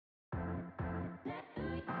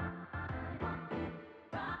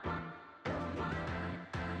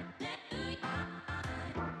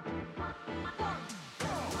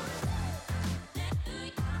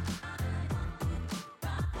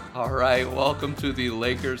All right, welcome to the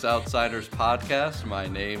Lakers Outsiders podcast. My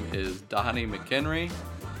name is Donnie McHenry.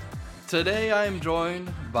 Today I am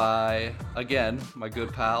joined by, again, my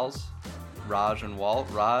good pals, Raj and Walt.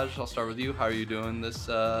 Raj, I'll start with you. How are you doing this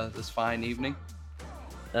fine evening?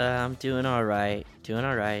 I'm doing all right. Doing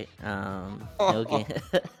all right. No game.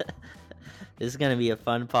 This is gonna be a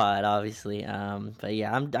fun pod, obviously. But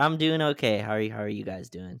yeah, I'm doing okay. How are you guys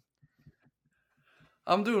doing?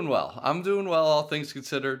 I'm doing well. I'm doing well, all things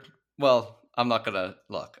considered. Well, I'm not gonna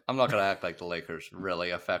act like the Lakers really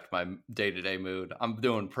affect my day-to-day mood. I'm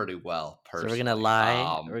doing pretty well So we're gonna personally.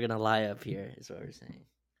 lie. We're gonna lie up here. Is what we're saying.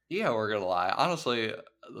 Yeah, we're gonna lie. Honestly,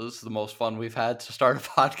 this is the most fun we've had to start a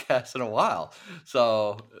podcast in a while.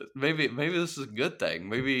 So maybe this is a good thing.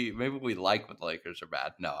 Maybe we like when the Lakers are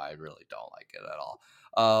bad. No, I really don't like it at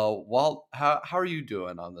all. Walt, how are you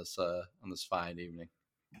doing on this fine evening?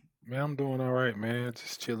 Man, I'm doing all right, man.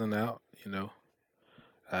 Just chilling out,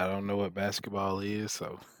 I don't know what basketball is,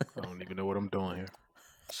 so I don't even know what I'm doing here.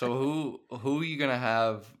 So who are you gonna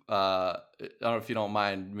have? I don't know if you don't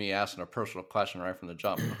mind me asking a personal question right from the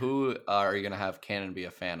jump. Who are you gonna have Cannon be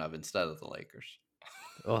a fan of instead of the Lakers?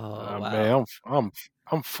 Oh Man, wow.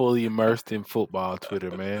 I'm fully immersed in football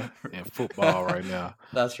Twitter, man, and football right now.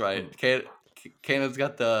 That's right. Um, Kanan's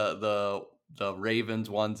got the Ravens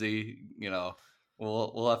onesie.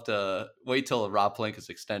 We'll have to wait till the Rob Pelinka's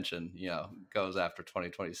extension, goes after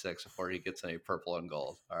 2026 before he gets any purple and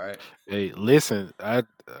gold. All right. Hey, listen, I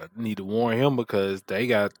need to warn him because they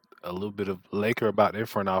got a little bit of Laker about their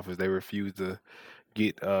front office. They refuse to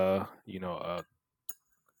get a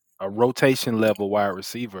rotation level wide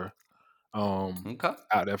receiver Okay.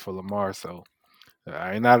 out there for Lamar. So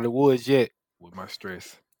I ain't out of the woods yet with my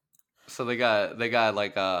stress. So they got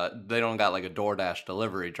like they don't got like a DoorDash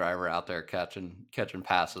delivery driver out there catching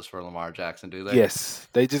passes for Lamar Jackson, do they? Yes,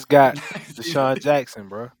 they just got Deshaun Jackson,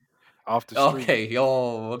 bro, off the street. Okay.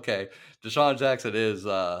 Oh, okay. Deshaun Jackson is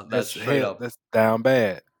that's That's straight hell. up. That's down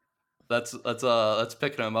bad. That's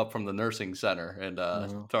picking him up from the nursing center and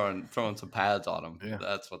Mhm. throwing some pads on him. Yeah,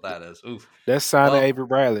 That's what that is. Oof. that's signing Well, Avery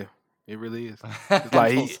Bradley. It really is. It's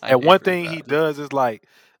like don't he sign and one Avery thing he Bradley. does is like,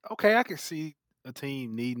 okay, I can see a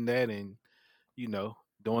team needing that and you know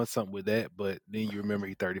doing something with that, but then you remember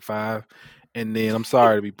he's 35, and then I'm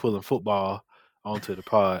sorry to be pulling football onto the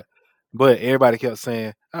pod, but everybody kept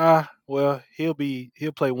saying, well, he'll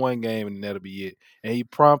play one game and that'll be it, and he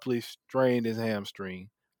promptly strained his hamstring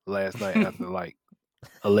last night after like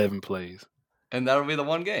 11 plays. And that'll be the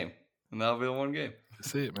one game. And that'll be the one game.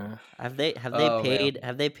 That's it, man. Have they Oh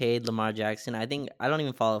man. paid Lamar Jackson? I think I don't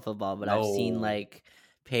even follow football, but I've seen No. like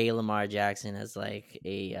pay Lamar Jackson as like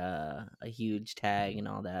a huge tag and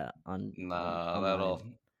all that on No,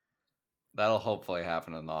 online. that'll hopefully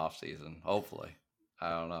happen in the off season. Hopefully. I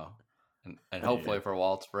don't know. And Yeah. hopefully for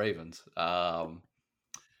Walt's Ravens.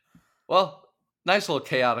 Well, nice little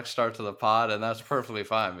chaotic start to the pod, and that's perfectly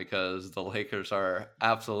fine because the Lakers are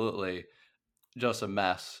absolutely just a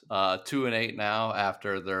mess. 2-8 now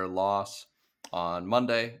after their loss on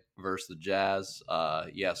Monday versus the Jazz.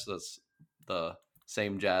 Yes, that's the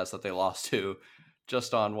same Jazz that they lost to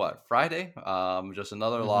just on what, Friday? Just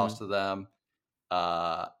another Mm-hmm. loss to them.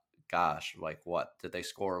 Uh, Gosh, like what did they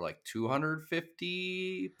score? Like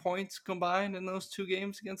 250 points combined in those two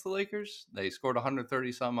games against the Lakers. They scored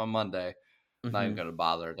 130 some on Monday. Not even Mm-hmm. gonna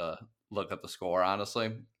bother to look at the score,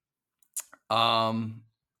 honestly. Um,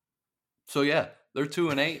 so yeah, they're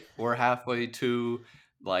 2-8. We're halfway to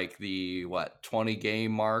like the what 20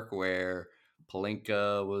 game mark where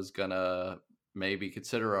Palinka was gonna maybe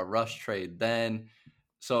consider a rush trade then.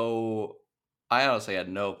 So I honestly had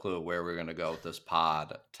no clue where we are gonna go with this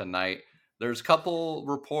pod tonight. There's a couple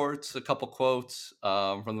reports, a couple quotes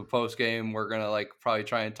from the post game we're gonna like probably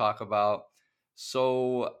try and talk about.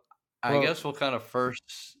 So I Well, guess we'll kind of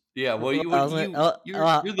first, yeah. Well, well, I was gonna,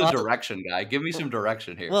 you're the direction guy. Give me some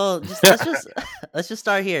direction here. well, just let's just let's just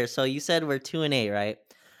start here. So you said we're 2-8, right?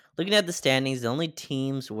 Looking at the standings, the only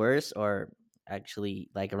teams worse or actually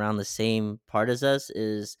like around the same part as us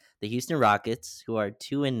is the Houston Rockets, who are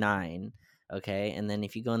 2-9. Okay, and then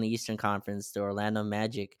if you go in the Eastern Conference, the Orlando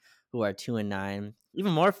Magic, who are 2-9.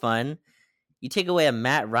 Even more fun, you take away a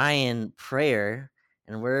Matt Ryan prayer,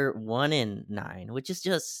 and we're 1-9, which is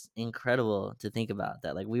just incredible to think about.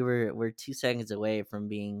 That like we're 2 seconds away from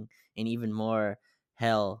being in even more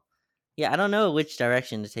hell. Yeah, I don't know which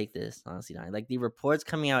direction to take this, honestly. Not. Like the reports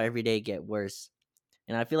coming out every day get worse,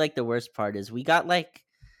 and I feel like the worst part is we got like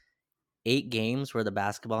 8 games where the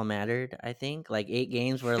basketball mattered, I think. Like 8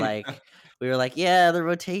 games where like we were like, yeah, the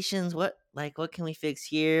rotations, what can we fix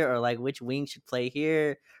here? Or like which wing should play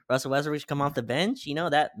here? Russell Westbrook should come off the bench.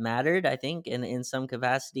 That mattered, I think, in some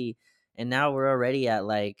capacity. And now we're already at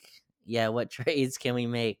like, yeah, what trades can we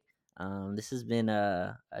make? This has been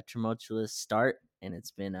a tumultuous start, and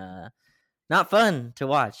it's been not fun to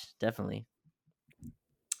watch, definitely.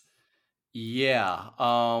 Yeah.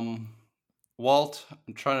 Walt,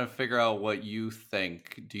 I'm trying to figure out what you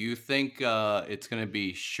think. Do you think it's going to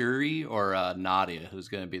be Shuri or Nadia who's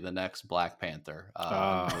going to be the next Black Panther in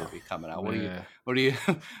the movie coming out? Man. What do you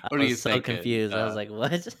I what do you was so think? confused. I was like,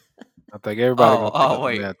 what? I think everybody gonna pick up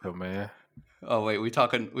wait. Samantha, man. Oh wait, we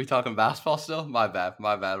talking basketball still? My bad.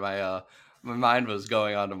 My mind was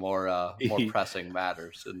going on to more pressing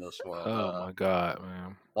matters in this world. Oh my God,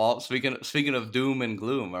 man. Walt, speaking of doom and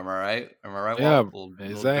gloom, am I right? Am I right, Yeah, Walt?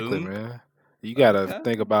 Little exactly, doom? man. You gotta Okay.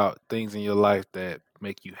 think about things in your life that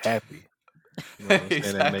make you happy. You know what I'm saying?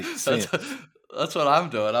 That Exactly. makes sense. That's what I'm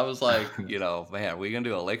doing. I was like, man, are we gonna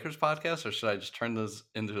do a Lakers podcast, or should I just turn this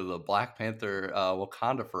into the Black Panther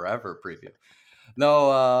Wakanda Forever preview?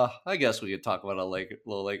 No, I guess we could talk about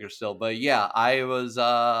little Lakers still, but yeah, I was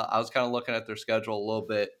kind of looking at their schedule a little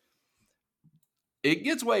bit. It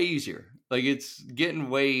gets way easier. Like it's getting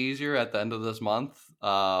way easier at the end of this month.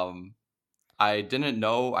 I didn't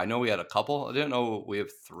know. I know we had a couple. I didn't know we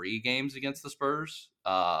have 3 games against the Spurs.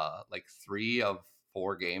 Like 3 of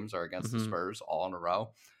 4 games are against the Spurs all in a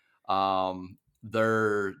row.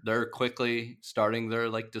 They're quickly starting their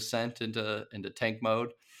like descent into tank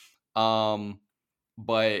mode.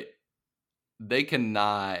 But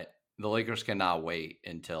the Lakers cannot wait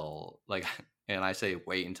until like, and I say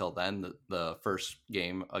wait until then. The first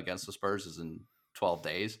game against the Spurs is in 12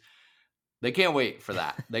 days. They can't wait for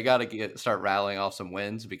that. They got to start rattling off some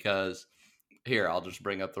wins because here, I'll just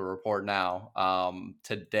bring up the report now.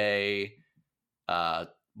 Today,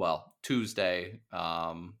 Tuesday,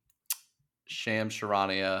 Shams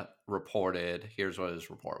Charania reported, here's what his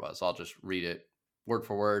report was. I'll just read it word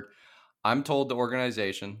for word. I'm told the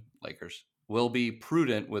organization, Lakers, will be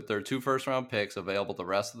prudent with their 2 first-round picks available the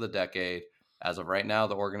rest of the decade. As of right now,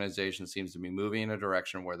 the organization seems to be moving in a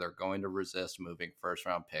direction where they're going to resist moving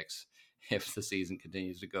first-round picks if the season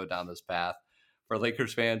continues to go down this path. For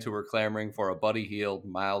Lakers fans who are clamoring for a Buddy Hield,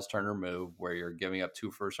 Miles Turner move where you're giving up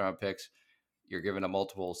 2 first-round picks, you're giving up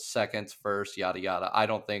multiple seconds, first, yada, yada. I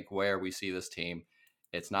don't think where we see this team,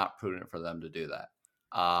 it's not prudent for them to do that.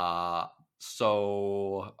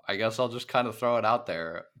 So I guess I'll just kind of throw it out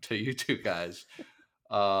there to you two guys.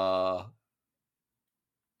 I'll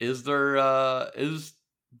just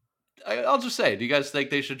say, do you guys think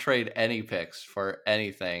they should trade any picks for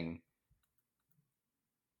anything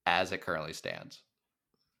as it currently stands?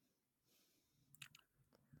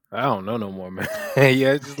 I don't know no more, man.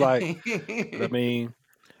 Yeah, it's just like, I mean,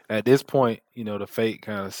 at this point, the fate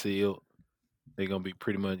kind of sealed. They're gonna be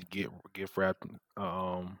pretty much gift wrapped,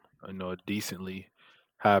 a decently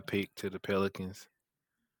high pick to the Pelicans.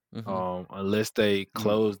 Unless they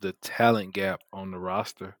close the talent gap on the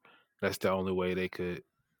roster, that's the only way they could,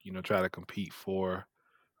 try to compete for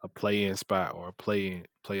a play-in spot or a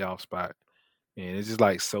playoff spot. And it's just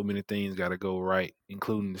like so many things got to go right,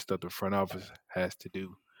 including the stuff the front office has to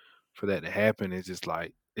do for that to happen. It's just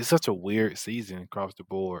like it's such a weird season across the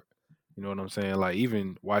board. You know what I'm saying? Like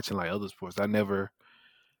even watching like other sports, I never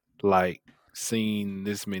like seen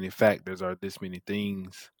this many factors or this many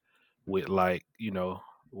things with like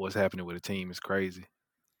what's happening with a team is crazy.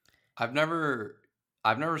 I've never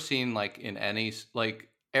seen like in any like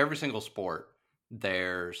every single sport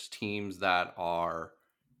there's teams that are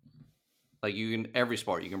like every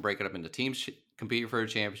sport you can break it up into teams competing for a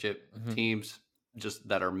championship, teams just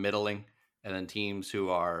that are middling, and then teams who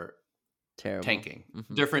are terrible tanking.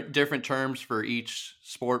 Different terms for each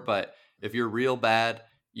sport, but if you're real bad,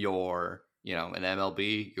 you're in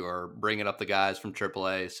MLB, you're bringing up the guys from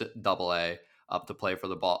AAA, AA up to play for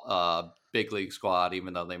the big league squad,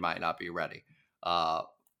 even though they might not be ready.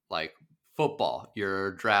 Like football,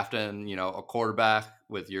 you're drafting, a quarterback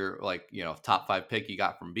with your top 5 pick you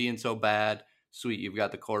got from being so bad. Sweet, you've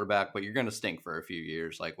got the quarterback, but you're going to stink for a few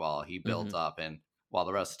years, like while he builds up and while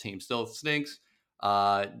the rest of the team still stinks.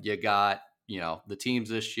 You got the teams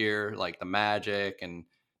this year, like the Magic and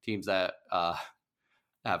teams that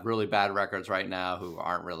have really bad records right now who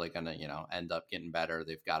aren't really going to, end up getting better.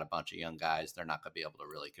 They've got a bunch of young guys. They're not going to be able to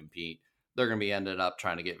really compete. They're going to be ended up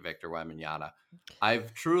trying to get Victor Wembanyama.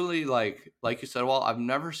 I've truly, like you said, well, I've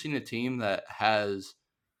never seen a team that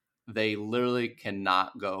they literally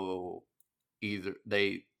cannot go either.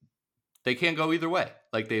 They can't go either way.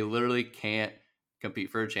 Like they literally can't compete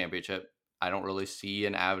for a championship. I don't really see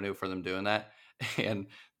an avenue for them doing that. And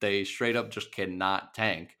they straight up just cannot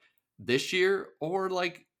tank this year or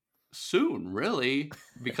like soon, really,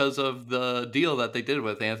 because of the deal that they did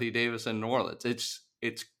with Anthony Davis in New Orleans.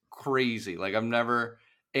 It's crazy. Like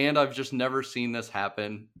I've just never seen this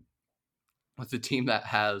happen with a team that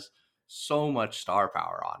has so much star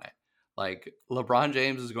power on it. Like LeBron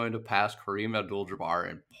James is going to pass Kareem Abdul-Jabbar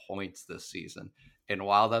in points this season. And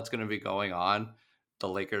while that's going to be going on, the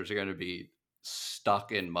Lakers are going to be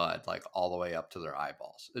stuck in mud like all the way up to their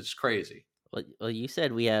eyeballs. It's crazy. Well, you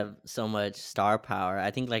said we have so much star power.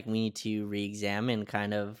 I think like we need to re-examine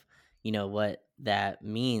kind of, what that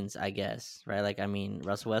means, I guess, right? Like, I mean,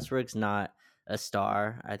 Russell Westbrook's not a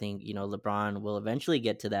star. I think, LeBron will eventually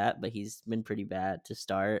get to that, but he's been pretty bad to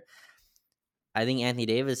start. I think Anthony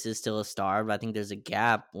Davis is still a star, but I think there's a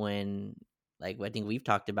gap when, like, I think we've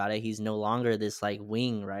talked about it. He's no longer this like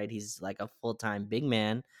wing, right? He's like a full-time big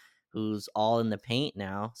man who's all in the paint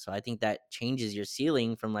now. So I think that changes your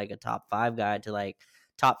ceiling from like a top 5 guy to like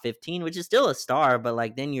top 15, which is still a star, but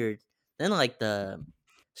like then like the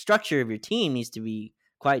structure of your team needs to be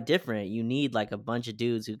quite different. You need like a bunch of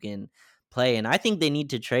dudes who can play, and I think they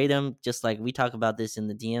need to trade him. Just like we talk about this in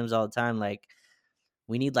the DMs all the time, like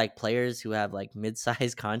we need like players who have like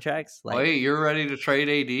mid-sized contracts. Like, Wait, you're ready to trade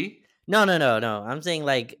AD? no. I'm saying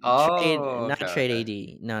like trade, Oh, not okay, trade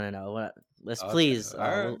okay. AD. No. Let's Okay, please.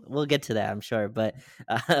 all right. We'll get to that, I'm sure. But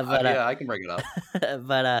but Yeah, I can bring it up.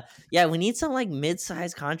 but yeah, we need some like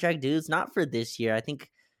mid-sized contract dudes. Not for this year. I think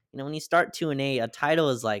when you start 2-8, a title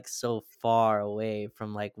is like so far away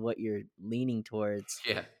from like what you're leaning towards.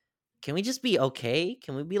 Yeah. Can we just be okay?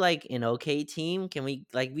 Can we be like an okay team? Can we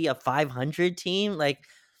like be a 500 team? Like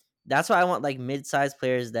that's why I want like mid-sized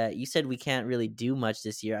players that you said we can't really do much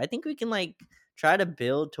this year. I think we can like try to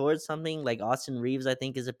build towards something. Like Austin Reeves, I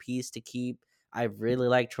think is a piece to keep. I really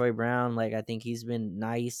like Troy Brown. Like I think he's been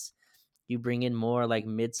nice. You bring in more like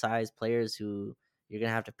mid-sized players who you're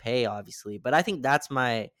gonna have to pay, obviously. But I think that's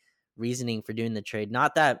my reasoning for doing the trade.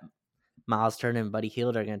 Not that Miles Turner and Buddy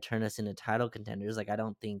Hield are gonna turn us into title contenders. Like I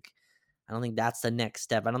don't think that's the next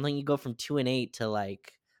step. I don't think you go from 2-8 to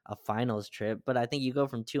like a finals trip, but I think you go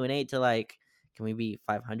from 2-8 to like, can we be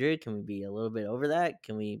 500? Can we be a little bit over that?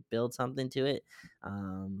 Can we build something to it?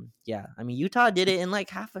 Yeah, I mean Utah did it in like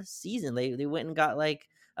half a season. They went and got like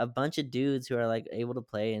a bunch of dudes who are like able to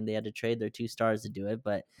play, and they had to trade their 2 stars to do it.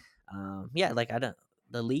 But yeah, like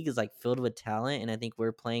the league is like filled with talent, and I think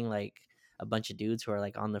we're playing like a bunch of dudes who are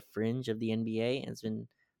like on the fringe of the NBA, and it's been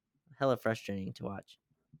hella frustrating to watch.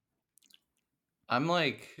 I'm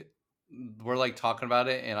like, we're like talking about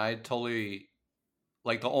it, and I totally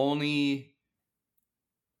like the only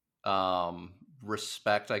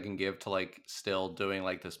respect I can give to like still doing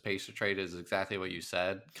like this pacer trade is exactly what you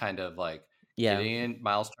said, kind of like getting in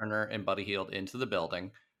Miles Turner and Buddy Hield into the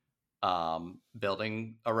building,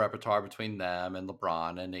 building a repertoire between them and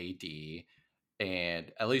LeBron and AD,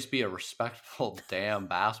 and at least be a respectful damn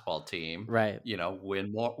basketball team, right?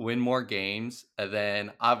 Win more games, and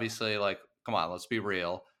then obviously like, come on, let's be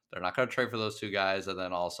real, they're not going to trade for those 2 guys and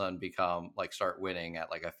then all of a sudden start winning at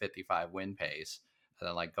like a 55 win pace and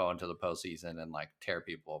then like go into the postseason and like tear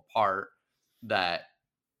people apart. That's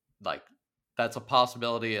a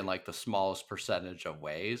possibility in like the smallest percentage of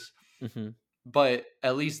ways. Mm-hmm. But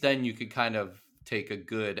at least then you could kind of take a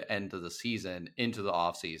good end of the season into the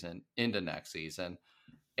off season, into next season.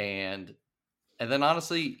 And then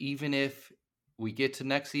honestly, even if we get to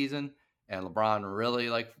next season and LeBron really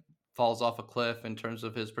like falls off a cliff in terms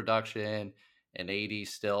of his production and AD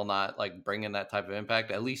still not like bringing that type of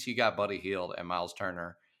impact, at least you got Buddy Hield and Miles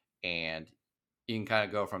Turner, and you can kind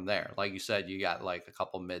of go from there. Like you said, you got like a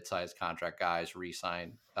couple mid-sized contract guys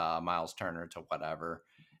re-sign Miles Turner to whatever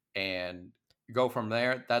and go from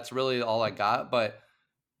there. That's really all I got. But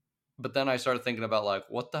then I started thinking about like,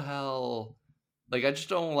 what the hell? Like, I just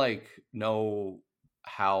don't like know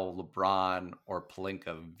how LeBron or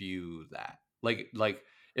Pelinka view that. Like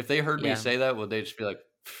if they heard me say that, would they just be like,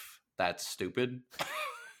 that's stupid?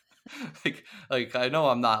 like I know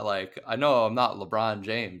I'm not LeBron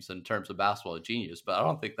James in terms of basketball genius, but I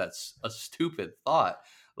don't think that's a stupid thought.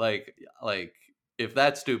 Like if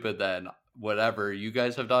that's stupid, then whatever you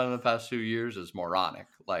guys have done in the past 2 years is moronic.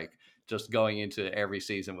 Like just going into every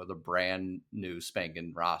season with a brand new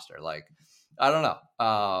spanking roster. Like I don't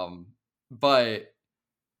know. But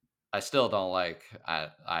I still don't like.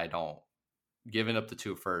 I don't giving up the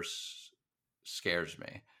 2 firsts scares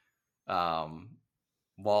me.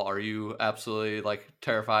 Well, are you absolutely like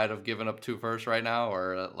terrified of giving up 2 firsts right now,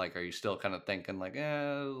 or like are you still kind of thinking like,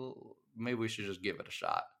 maybe we should just give it a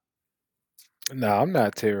shot? No, I'm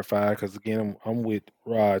not terrified because again, I'm with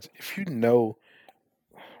Raj. If you know,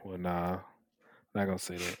 well, nah, not gonna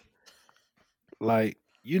say that. Like,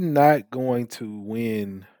 you're not going to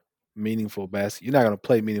win meaningful basket. You're not gonna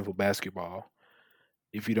play meaningful basketball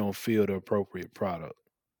if you don't feel the appropriate product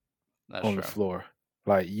That's on the true. floor.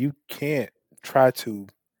 Like, you can't try to.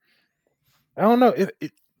 I don't know if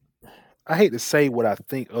it. I hate to say what I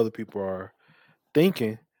think other people are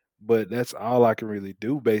thinking, but that's all I can really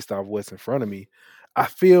do based off what's in front of me. I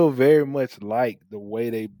feel very much like the way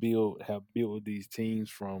they have built these teams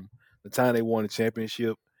from the time they won the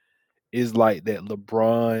championship is like that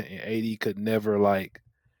LeBron and AD could never like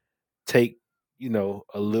take,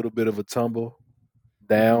 a little bit of a tumble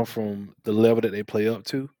down Mhm, from the level that they play up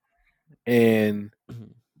to. And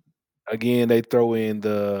mhm. again, they throw in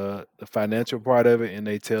the financial part of it and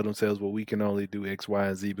they tell themselves, well, we can only do X, Y,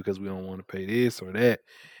 and Z because we don't want to pay this or that.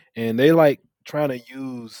 And they like trying to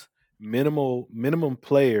use minimum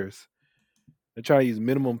players. They're trying to use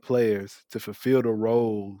minimum players to fulfill the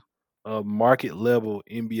role of market level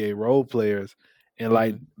NBA role players. And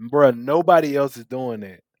like, Mhm. bruh, nobody else is doing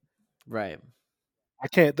that. Right. I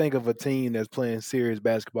can't think of a team that's playing serious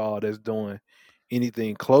basketball that's doing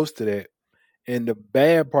anything close to that. And the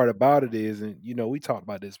bad part about it is, and we talked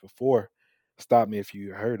about this before. Stop me if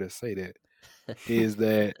you heard us say that. Is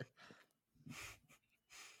that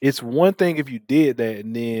it's one thing if you did that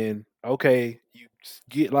and then okay, you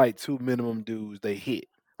get like two minimum dudes, they hit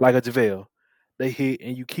like a JaVale, they hit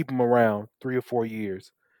and you keep them around 3 or 4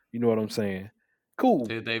 years. You know what I'm saying? Cool,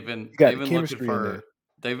 Dude, you got they've the been looking chemistry in for there,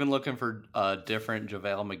 a different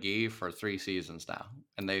JaVale McGee for 3 seasons now,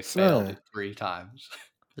 and they failed son. it 3 times.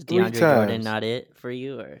 Was Three DeAndre Jordan times. not it for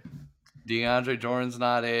you, or DeAndre Jordan's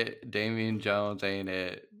not it. Damian Jones ain't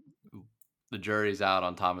it. The jury's out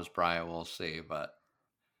on Thomas Bryant. We'll see, but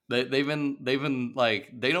they've been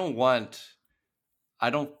like they don't want. I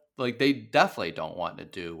don't like they definitely don't want to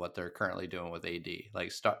do what they're currently doing with AD.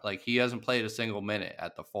 Like start like he hasn't played a single minute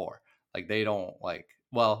at the four. Like they don't like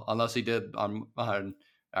well unless he did on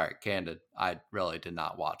all right, candid. I really did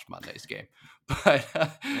not watch Monday's game,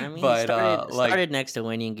 but I mean, he but like started next to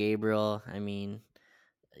Winning Gabriel. I mean,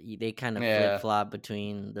 they kind of flip yeah, flop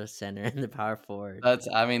between the center and the power forward.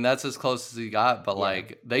 that's as close as he got. But Yeah.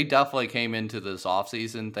 like they definitely came into this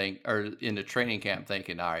offseason or into training camp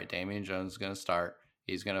thinking, all right, Damian Jones is gonna start.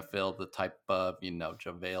 He's gonna fill the type of,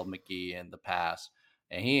 JaVale McGee in the past,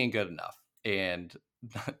 and he ain't good enough. And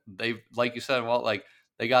they like you said, well, like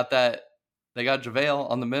they got that they got JaVale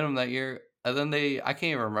on the minimum that year, and then I can't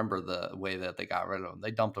even remember the way that they got rid of him.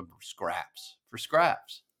 They dumped him for scraps.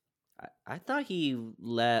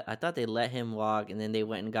 I thought they let him walk, and then they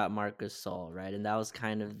went and got Marcus Sol, right? And that was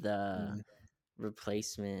kind of the Mhm.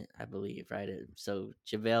 replacement, I believe, right? So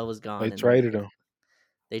JaVale was They gone, and then traded him,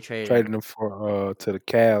 they traded him. traded him for to the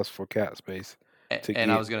Cavs for cap space to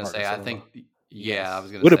And I get was gonna say, Marcus I All think, yeah, I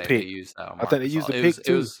was Yes. gonna with a say they pick. used that on I think they Marcus used All. the pick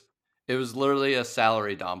too. It was literally a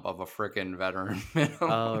salary dump of a freaking veteran minimum.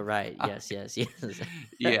 Oh, right. Yes, yes, yes.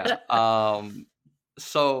 Yeah.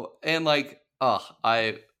 So and like,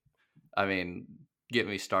 I mean, get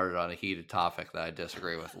me started on a heated topic that I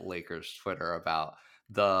disagree with Lakers Twitter about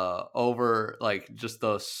the over like just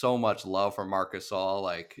the so much love for Marcus All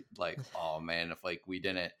oh man if like we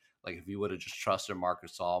didn't like if you would have just trusted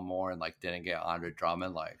Marcus All more and like didn't get Andre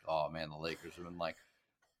Drummond like oh man the Lakers have been like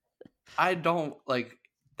I don't like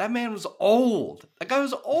that man was old. That guy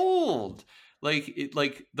was old.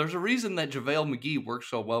 There's a reason that JaVale McGee works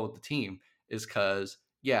so well with the team is because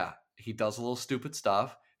yeah, he does a little stupid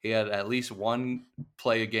stuff. He had at least one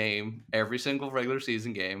play a game every single regular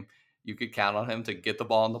season game. You could count on him to get the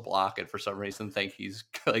ball on the block and for some reason think he's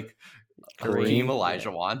like Hakeem Kareem, Kareem, yeah.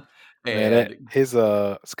 Olajuwon. man, that And his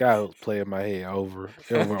skyhooks play in my head over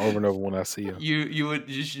and over when I see him. you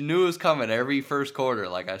just knew it was coming every first quarter,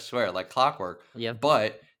 like I swear, like clockwork. Yep.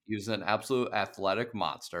 But he was an absolute athletic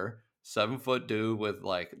monster, 7 foot dude with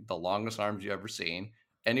like the longest arms you ever seen,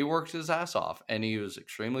 and he worked his ass off, and he was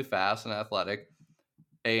extremely fast and athletic,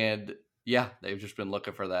 and yeah, they've just been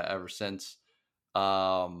looking for that ever since.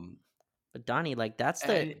 Um, But Donnie, like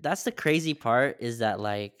and that's the crazy part is that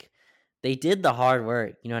like they did the hard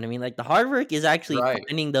work. You know what I mean? Like the hard work is actually right,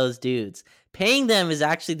 finding those dudes. Paying them is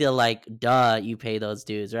actually the like duh you pay those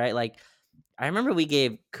dudes, right? Like I remember we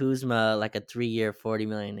gave Kuzma like a 3 year 40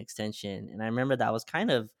 million extension, and I remember that was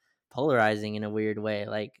kind of polarizing in a weird way.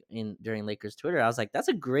 Like in during Lakers Twitter, I was like, "That's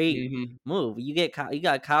a great hmm move. You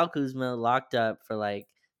got Kyle Kuzma locked up for like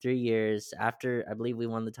 3 years after I believe we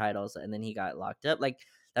won the titles, and then he got locked up. Like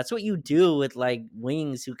that's what you do with like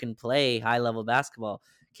wings who can play high level basketball.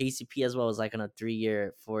 KCP as well was like on a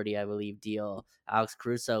 3-year 40, I believe, deal. Alex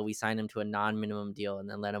Caruso, we signed him to a non-minimum deal and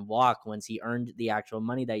then let him walk once he earned the actual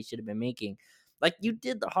money that he should have been making. Like, you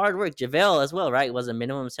did the hard work. JaVale as well, right? Was a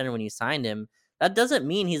minimum center when you signed him. That doesn't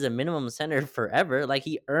mean he's a minimum center forever. Like,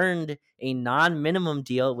 he earned a non-minimum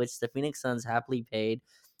deal, which the Phoenix Suns happily paid.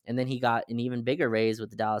 And then he got an even bigger raise with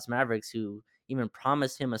the Dallas Mavericks, who even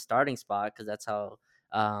promised him a starting spot because that's how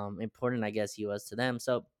important, I guess, he was to them.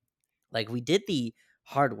 So, like, we did the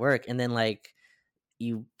hard work, and then like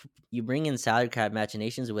you you bring in salary cap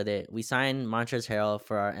machinations with it. We signed Montrezl Harrell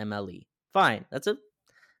for our MLE. Fine, that's a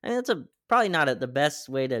probably not the best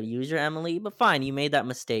way to use your MLE, but fine, you made that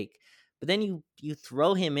mistake. But then you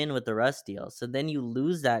throw him in with the Russ deal, so then you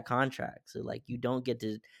lose that contract. So like you don't get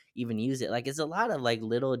to even use it. Like it's a lot of like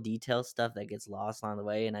little detail stuff that gets lost along the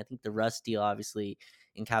way, and I think the Russ deal obviously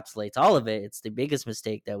encapsulates all of it. It's the biggest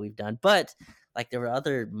mistake that we've done, but like there were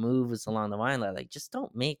other moves along the line that like just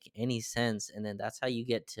don't make any sense, and then that's how you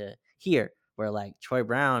get to here, where like Troy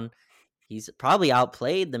Brown, he's probably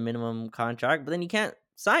outplayed the minimum contract, but then you can't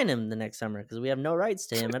sign him the next summer because we have no rights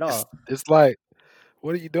to him at all. It's like,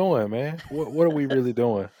 what are you doing, man? What are we really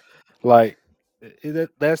doing? Like,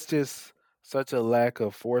 that's just such a lack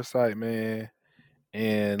of foresight, man.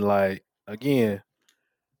 And like again,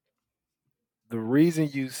 the reason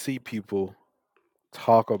you see people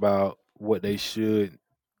talk about what they should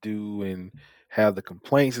do and have the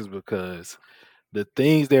complaints is because the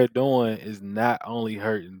things they're doing is not only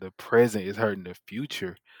hurting the present, it's hurting the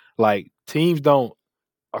future. Like teams don't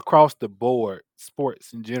across the board,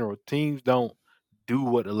 sports in general, teams don't do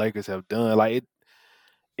what the Lakers have done. Like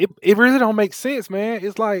it really don't make sense, man.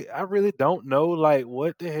 It's like I really don't know like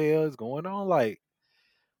what the hell is going on. Like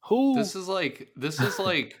who This is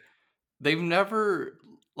like they've never,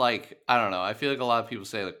 like, I don't know. I feel like a lot of people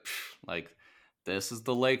say like, "Pff, like this is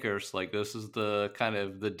the Lakers, like this is the kind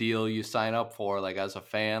of the deal you sign up for, like as a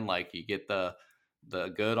fan, like you get the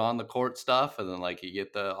good on the court stuff, and then like you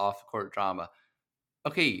get the off the court drama."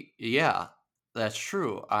 Okay, yeah, that's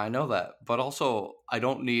true. I know that, but also I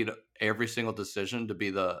don't need every single decision to be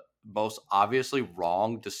the most obviously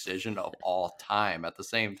wrong decision of all time at the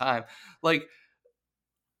same time. Like,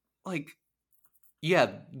 like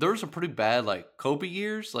yeah, there's some pretty bad like Kobe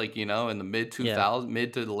years, like in the Yeah.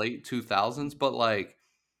 mid to the late 2000s, but like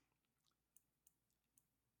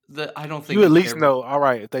I don't you at think least every know, all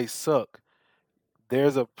right, if they suck,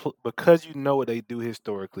 there's because you know what they do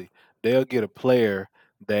historically, they'll get a player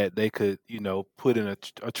that they could, put in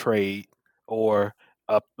a trade or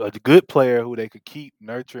a good player who they could keep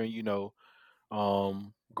nurturing,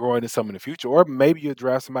 growing into some in the future, or maybe you'll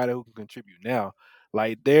draft somebody who can contribute now.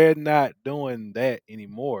 Like they're not doing that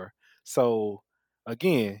anymore. So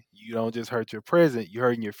again, you don't just hurt your present, you're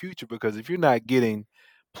hurting your future because if you're not getting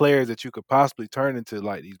players that you could possibly turn into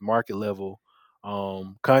like these market level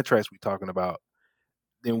contracts we're talking about,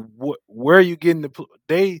 then where are you getting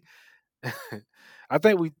they I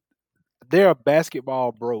think they're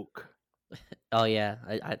basketball broke. Oh yeah,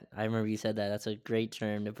 I remember you said that. That's a great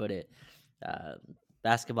term to put it. Uh,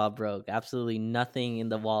 Basketball broke. Absolutely nothing in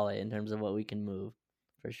the wallet in terms of what we can move,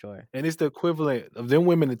 for sure. And it's the equivalent of them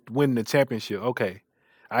women winning the championship. Okay,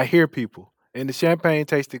 I hear people, and the champagne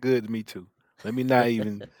tasted good to me too. Let me not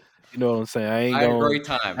even, you know what I'm saying. I ain't I had gonna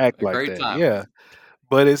a act like great that. time. Yeah,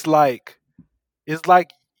 but it's like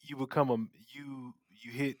you become a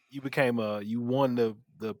you became you won the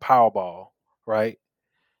Powerball, right?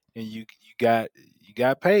 And you got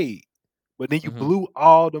paid, but then you Hmm. blew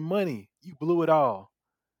all the money. You blew it all.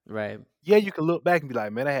 Right. Yeah, you can look back and be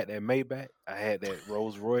like, man, I had that Maybach, I had that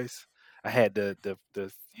Rolls Royce, I had the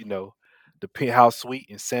penthouse suite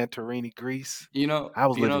in Santorini, Greece. You know, I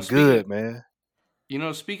was you know, living speaking good, man.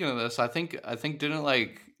 speaking of this, I think didn't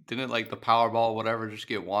like the Powerball whatever just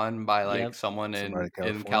get won by like Yep. someone Somebody in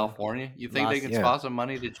in California. California? You think they can Lost. Yeah, spot some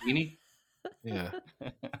money to Genie? yeah.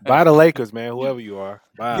 Buy the Lakers, man. Whoever you are,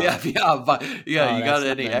 buy Yeah, them. yeah. Oh, You got that's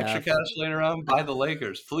not any extra enough. cash laying around? Buy the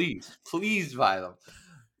Lakers, please, please buy them.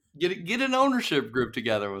 Get an ownership group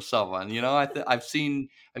together with someone. I've seen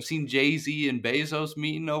Jay-Z and Bezos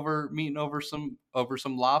meeting over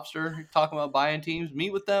some lobster, talking about buying teams.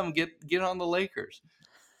 Meet with them. Get on the Lakers.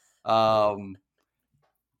 Um,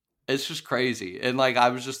 it's just crazy. And like I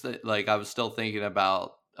was still thinking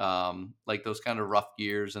about like those kind of rough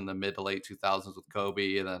years in the mid to late 2000s with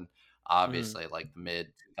Kobe, and then Hmm. obviously like the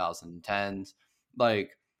mid 2010s.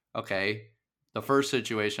 Like, okay, the first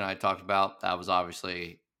situation I talked about, that was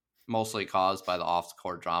obviously mostly caused by the off the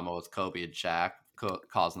court drama with Kobe and Shaq,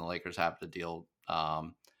 causing the Lakers have to deal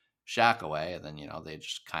Shaq away, and then they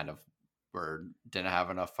just kind of didn't have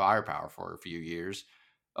enough firepower for a few years.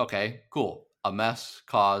 Okay, cool. a mess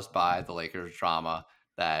caused by the Lakers drama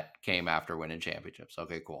that came after winning championships.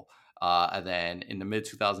 Okay, cool. And then in the mid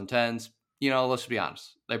 2010s, let's be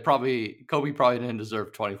honest, Kobe probably didn't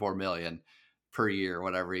deserve $24 million per year,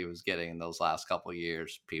 whatever he was getting in those last couple of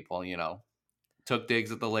years. People, took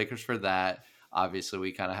digs at the Lakers for that. Obviously,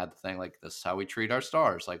 we kind of had the thing like, this is how we treat our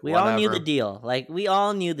stars. Like, we all knew the deal. Like, we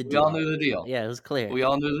all knew the we deal. all knew the deal. Yeah, it was clear. We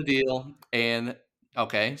all knew the deal. And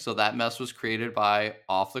okay, so that mess was created by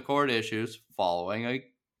off the court issues following a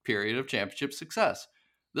period of championship success.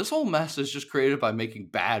 This whole mess is just created by making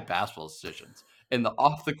bad basketball decisions. And the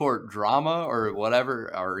off the court drama or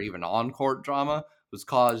whatever, or even on court drama, was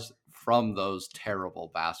caused from those terrible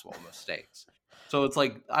basketball mistakes. So it's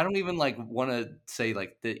like, I don't even like want to say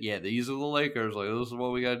like, yeah, these are the Lakers. Like, this is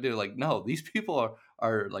what we got to do. Like, no, these people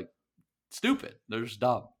are like stupid. They're just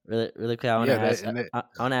dumb. Really quick, I want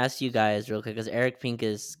to ask you guys real quick, because Eric Pink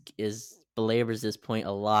is belabors this point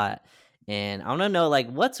a lot, and I want to know, like,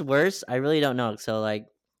 what's worse. I really don't know. So like,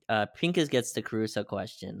 Pincus gets the Caruso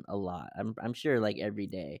question a lot. I'm sure like every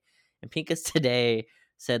day, and Pincus today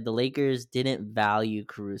said the Lakers didn't value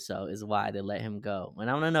Caruso is why they let him go. And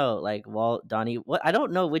I want to know, like, Walt, Donnie, what, I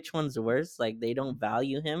don't know which one's worse. Like, they don't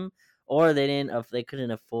value him, or they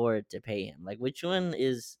couldn't afford to pay him. Like, which one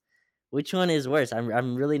is worse?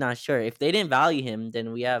 I'm really not sure. If they didn't value him,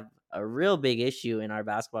 then we have a real big issue in our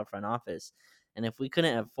basketball front office. And if we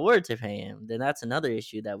couldn't afford to pay him, then that's another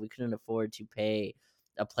issue, that we couldn't afford to pay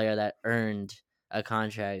a player that earned a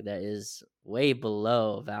contract that is way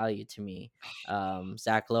below value to me.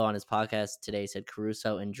 Zach Lowe on his podcast today said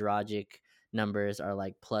Caruso and Dragic numbers are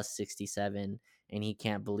like plus 67, and he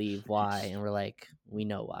can't believe why. And we're like, we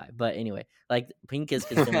know why. But anyway, like,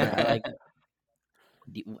 Pincus is like,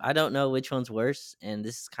 I don't know which one's worse, and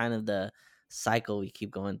this is kind of the cycle we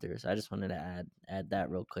keep going through. So I just wanted to add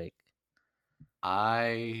that real quick.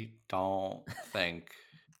 I don't think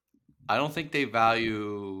they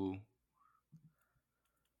value.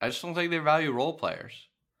 I just don't think they value role players,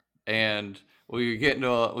 and we can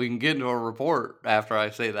get into a report after I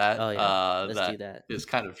say that. Oh yeah, let's do that. Is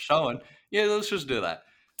kind of showing. Yeah, let's just do that.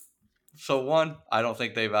 So one, I don't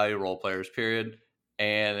think they value role players. Period.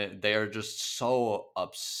 And they are just so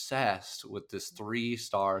obsessed with this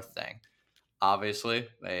 3-star thing. Obviously,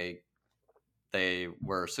 they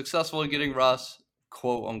were successful in getting Russ,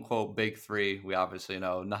 quote unquote, big 3. We obviously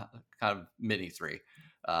know, not kind of mini 3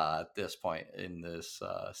 at this point in this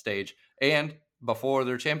stage. And before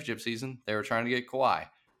their championship season, they were trying to get Kawhi.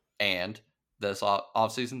 And this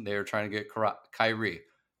offseason, they were trying to get Kyrie.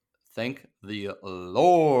 Thank the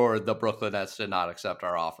Lord the Brooklyn Nets did not accept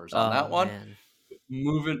our offers on that one. Man.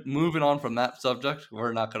 Moving on from that subject,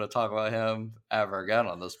 we're not going to talk about him ever again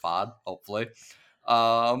on this pod, hopefully.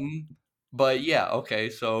 But yeah, okay,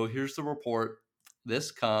 so here's the report.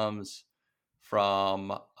 This comes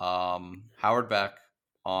from Howard Beck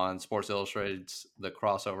on Sports Illustrated's The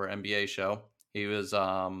Crossover NBA show.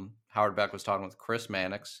 Howard Beck was talking with Chris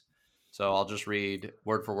Mannix. So I'll just read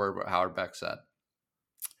word for word what Howard Beck said.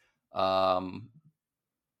 I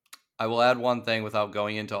will add one thing without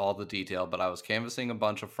going into all the detail, but I was canvassing a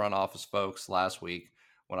bunch of front office folks last week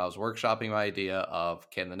when I was workshopping my idea of,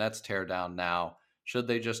 can the Nets tear down now? Should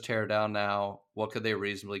they just tear down now? What could they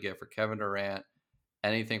reasonably get for Kevin Durant?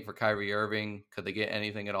 Anything for Kyrie Irving? Could they get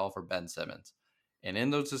anything at all for Ben Simmons? And in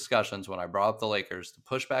those discussions, when I brought up the Lakers, the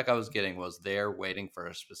pushback I was getting was they're waiting for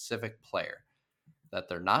a specific player, that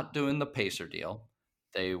they're not doing the Pacer deal.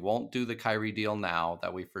 They won't do the Kyrie deal now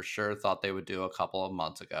that we for sure thought they would do a couple of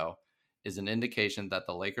months ago, is an indication that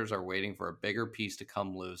the Lakers are waiting for a bigger piece to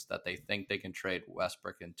come loose that they think they can trade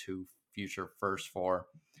Westbrook and 2 future firsts for.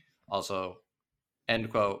 Also,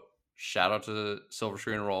 end quote, shout out to the Silver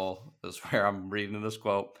Screen Roll. This is where I'm reading this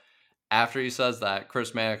quote. After he says that,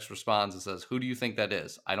 Chris Mannix responds and says, who do you think that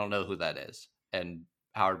is? I don't know who that is. And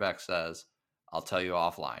Howard Beck says, I'll tell you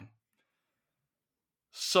offline.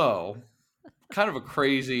 So, kind of a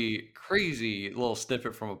crazy little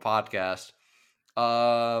snippet from a podcast.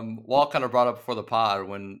 Walt kind of brought up before the pod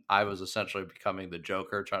when I was essentially becoming the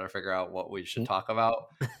Joker, trying to figure out what we should talk about.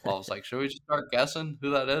 Well, I was like, should we just start guessing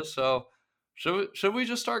who that is? So should we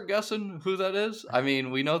just start guessing who that is? I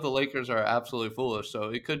mean, we know the Lakers are absolutely foolish, so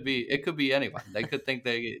it could be anyone. They could think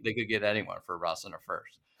they could get anyone for Russ in a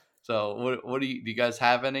first. So what do you guys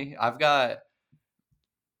have any? I've got,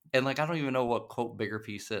 and like, I don't even know what quote bigger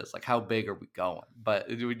piece is. Like, how big are we going? But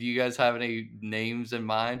do you guys have any names in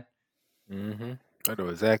mind? Mm-hmm. I know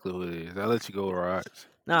exactly what it is. I'll let you go, Rod.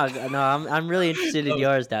 No, I'm really interested in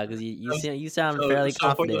yours now, because you sound fairly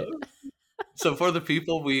confident. So for the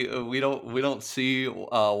people, we don't see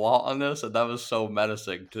Walt on this, and that was so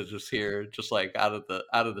menacing to just hear, just like out of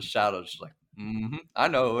the shadows, just like, I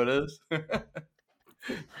know who it is.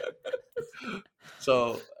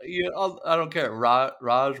 So I don't care.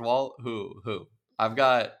 Raj Walt, who? I've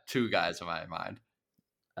got two guys in my mind.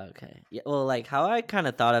 Okay. Yeah. Well, like how I kind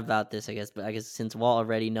of thought about this, I guess, but I guess since Walt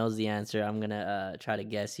already knows the answer, I'm gonna try to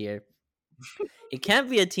guess here. It can't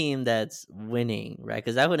be a team that's winning, right?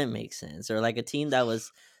 Because that wouldn't make sense. Or like a team that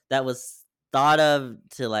was thought of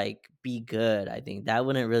to like be good. I think that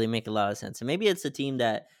wouldn't really make a lot of sense. And maybe it's a team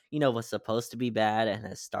that was supposed to be bad and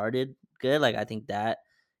has started good. Like I think that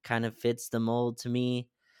kind of fits the mold to me.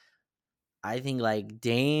 I think like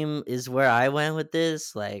Dame is where I went with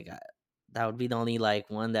this. Like that would be the only like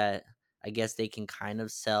one that I guess they can kind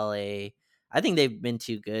of sell a. I think they've been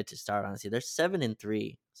too good to start. Honestly, they're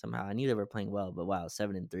 7-3 somehow. I knew they were playing well, but wow,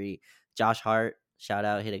 7-3. Josh Hart, shout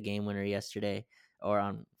out, hit a game winner yesterday or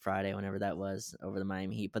on Friday, whenever that was, over the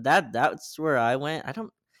Miami Heat. But that's where I went. I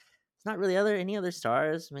don't. It's not really any other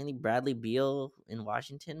stars. Mainly Bradley Beal in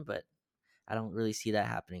Washington, but I don't really see that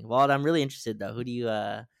happening. Walt, I'm really interested though. Who do you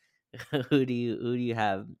who do you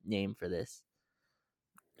have named for this?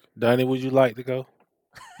 Donnie, would you like to go?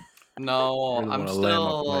 I No, really I'm want to land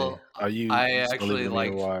my plane. still. Are you I just gonna leave it actually to me to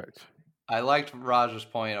liked. watch? I liked Raj's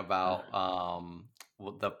point about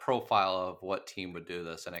the profile of what team would do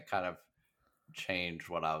this, and it kind of changed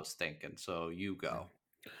what I was thinking. So you go.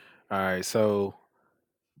 All right, so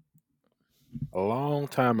a long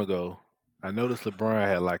time ago, I noticed LeBron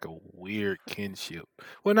had like a weird kinship.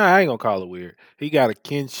 Well, no, I ain't gonna call it weird. He got a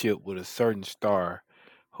kinship with a certain star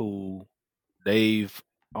who they've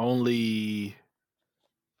only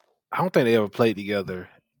I don't think they ever played together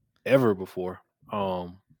ever before.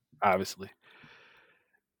 Obviously.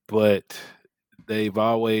 But they've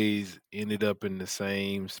always ended up in the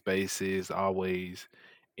same spaces, always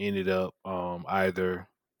ended up either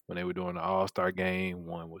when they were doing the All-Star game,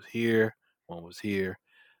 one was here, one was here.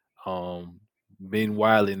 Um been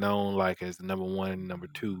widely known like as the number one and number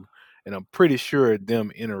two. And I'm pretty sure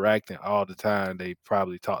them interacting all the time, they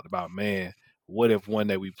probably talked about, man, what if one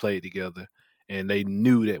day we played together? And they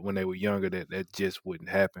knew that when they were younger that that just wouldn't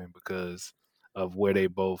happen because of what they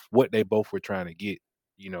both were trying to get,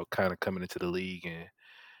 kind of coming into the league and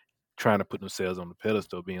trying to put themselves on the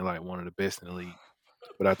pedestal, being like one of the best in the league.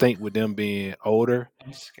 But I think with them being older I'm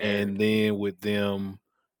and scared. then with them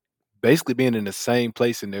basically being in the same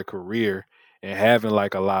place in their career and having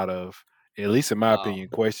like a lot of, at least in my opinion, Um,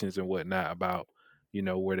 questions and whatnot about,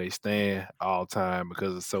 where they stand all the time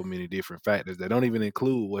because of so many different factors that don't even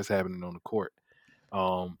include what's happening on the court.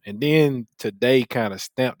 And then today kind of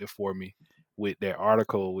stamped it for me with that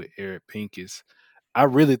article with Eric Pincus. I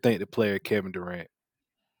really think the player Kevin Durant.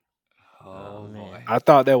 Oh oh boy. man. I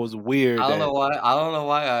thought that was weird I don't that know why. I don't know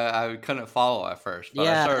why I couldn't follow at first, but I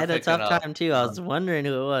Yeah, I started had a picking tough up. time too. I was wondering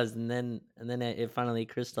who it was, and then it finally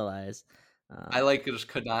crystallized. I Um, like just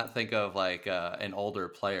could not think of like an older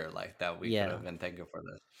player like that we could yeah, have been thinking for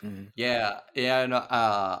this. Mhm. Yeah, yeah.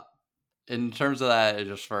 No, in terms of that,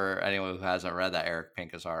 just for anyone who hasn't read that Eric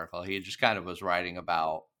Pincus article, he just kind of was writing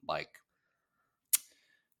about like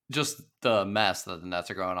just the mess that the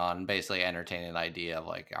Nets are going on, basically entertaining the idea of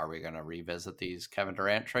like, are we going to revisit these Kevin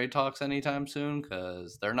Durant trade talks anytime soon?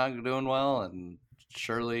 Because they're not doing well, and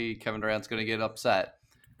surely Kevin Durant's going to get upset.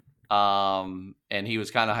 And he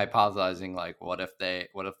was kind of hypothesizing like, what if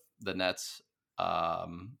the Nets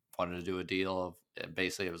wanted to do a deal of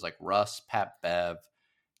basically it was like Russ, Pat Bev,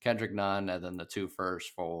 Kendrick Nunn, and then the two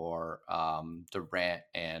first for Durant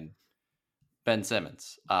and Ben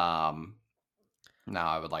Simmons. Now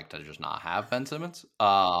I would like to just not have Ben Simmons.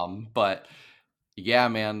 But yeah,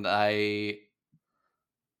 man,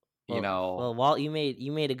 you know, Walt, you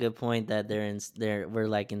made a good point that we're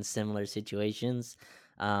like in similar situations,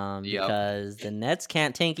 yep. because the Nets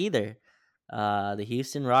can't tank either. The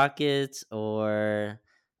Houston Rockets or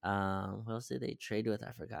what else did they trade with?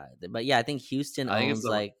 I forgot. But yeah, I think Houston owns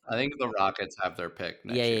like I think the Rockets have their pick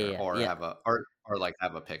yeah, next yeah, year, yeah, or yeah. have a or like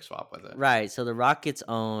have a pick swap with it. Right. So the Rockets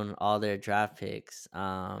own all their draft picks.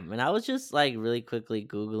 And I was just like really quickly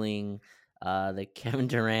Googling the Kevin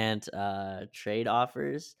Durant trade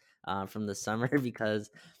offers from the summer because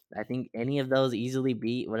I think any of those easily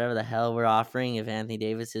beat whatever the hell we're offering if Anthony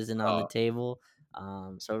Davis isn't on the Oh, table.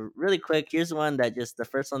 So really quick, here's one that just the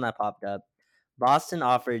first one that popped up. Boston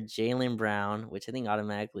offered Jalen Brown, which I think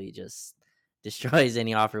automatically just destroys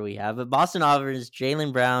any offer we have. But Boston offers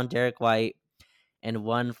Jalen Brown, Derek White, and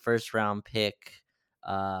one first round pick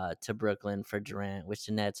to Brooklyn for Durant, which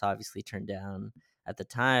the Nets obviously turned down at the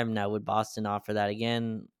time. Now, would Boston offer that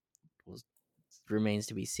again? Was, remains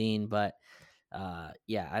to be seen. But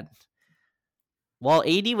yeah, well,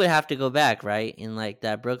 AD would have to go back, right? In like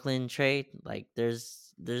that Brooklyn trade, like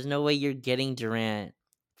there's there's no way you're getting Durant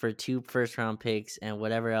for 2 first round picks and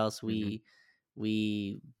whatever else Mhm.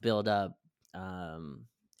 we build up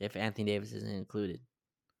if Anthony Davis isn't included.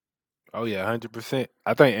 Oh yeah, 100%.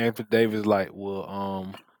 I think Anthony Davis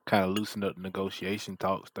will kind of loosen up the negotiation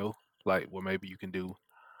talks though. Like, well, maybe you can do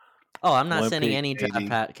Oh, I'm not one sending pick, any draft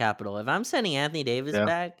KD. capital. If I'm sending Anthony Davis Yeah,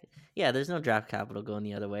 back, yeah, there's no draft capital going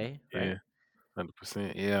the other way, yeah, right?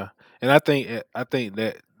 100%. Yeah, and I think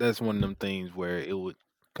that's one of them things where it would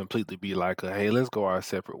completely be like, hey, let's go our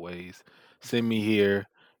separate ways. Send me here.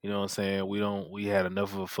 You know what I'm saying? We had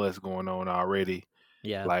enough of a fuss going on already.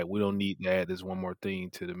 Yeah. Like, we don't need to add this one more thing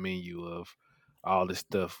to the menu of all this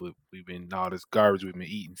stuff we've been all this garbage we've been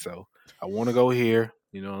eating. So I want to go here.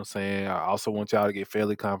 You know what I'm saying? I also want y'all to get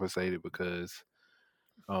fairly compensated because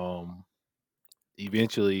um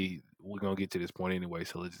eventually we're gonna get to this point anyway.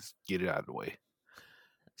 So let's just get it out of the way.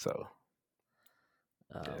 So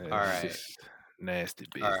yeah, Oh All man. it's right. just nasty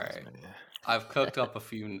All business, right. man. I've cooked up a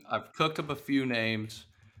few. I've cooked up a few names.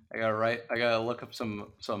 I gotta look up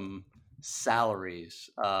some salaries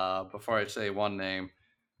before I say one name.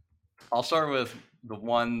 I'll start with the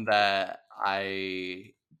one that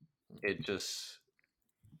it just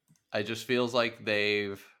I just feels like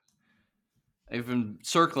they've been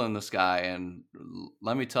circling this guy, and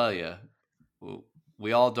let me tell you,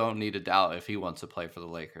 we all don't need to doubt if he wants to play for the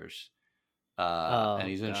Lakers. And Oh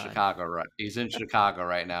he's in god. Chicago, right? He's in Chicago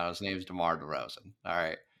right now. His name's DeMar DeRozan. All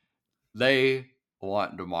right, they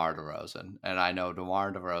want DeMar DeRozan, and I know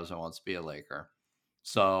DeMar DeRozan wants to be a Laker.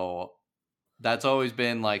 So that's always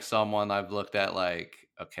been like someone I've looked at, like,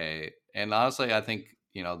 okay. And honestly, I think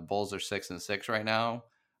the Bulls are 6-6 right now.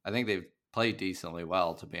 I think they've played decently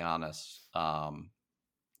well, to be honest.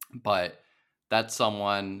 But that's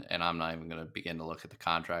someone, and I'm not even going to begin to look at the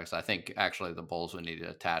contracts. I think actually the Bulls would need to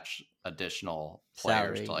attach additional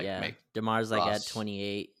players to Salary, like yeah. make DeMar's like at Russ.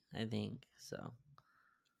 28, I think. So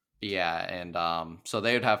Yeah, and so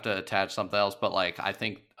they would have to attach something else, but like I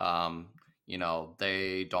think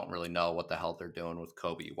they don't really know what the hell they're doing with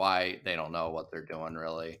Kobe White. They don't know what they're doing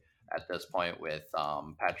really at this point with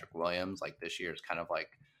Patrick Williams. Like this year is kind of like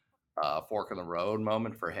a fork in the road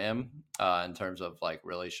moment for him in terms of like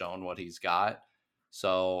really showing what he's got.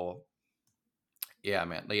 So yeah,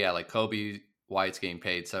 man, yeah, like Kobe White's getting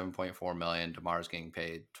paid 7.4 million, DeMar's getting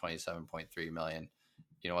paid 27.3 million.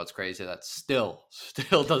 You know what's crazy? That still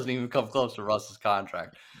doesn't even come close to Russ's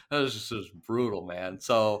contract. That was just brutal, man.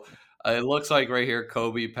 So it looks like right here,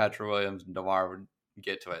 Kobe, Patrick Williams, and DeMar would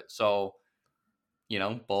get to it. So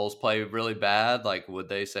Bulls play really bad. Like, would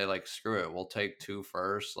they say like, screw it, we'll take 2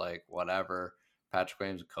 first, like whatever? Patrick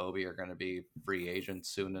Williams and Kobe are going to be free agents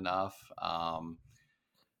soon enough.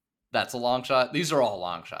 That's a long shot. These are all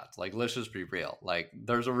long shots. Like, let's just be real. Like,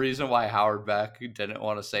 there's a reason why Howard Beck didn't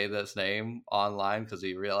want to say this name online because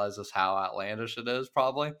he realizes how outlandish it is,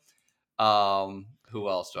 probably. Who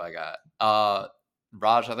else do I got?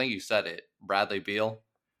 Raj, I think you said it. Bradley Beal.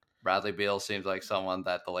 Bradley Beal seems like someone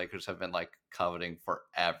that the Lakers have been like coveting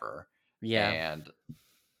forever. yeah. And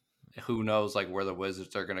who knows like where the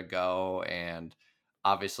Wizards are gonna go. And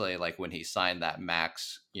obviously, like when he signed that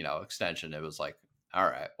max, extension, it was like, all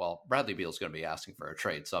right, well, Bradley Beal's going to be asking for a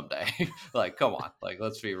trade someday. Like, come on, like,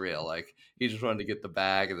 let's be real. Like, he just wanted to get the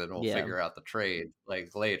bag, and then we'll Yeah. figure out the trade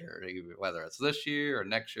like later, whether it's this year or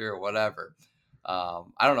next year or whatever. I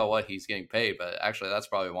don't know what he's getting paid, but actually, that's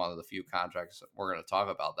probably one of the few contracts we're going to talk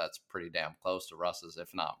about that's pretty damn close to Russ's,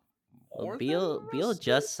 if not Well, more than Beal Russ's.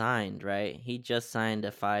 just signed, right? He just signed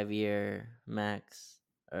a 5-year max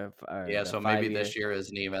or Yeah, the so maybe 5-year. this year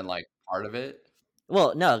isn't even like part of it.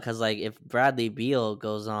 Well, no, because like if Bradley Beal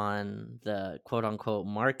goes on the quote unquote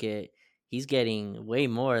market, he's getting way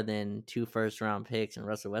more than 2 first round picks and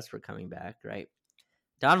Russell Westbrook coming back, right?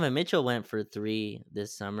 Donovan Mitchell went for 3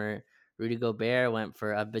 this summer. Rudy Gobert went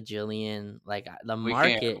for a bajillion. Like the We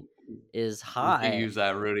can't market is we can't hot. use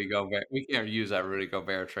that Rudy Gobert. We can't use that Rudy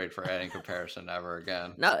Gobert trade for any comparison ever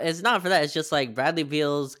again. No, it's not for that. It's just like Bradley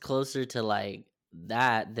Beal's closer to like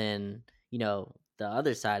that than the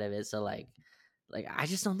other side of it. So like I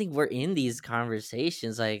just don't think we're in these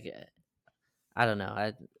conversations. Like I don't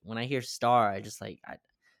know. When I hear star, I just like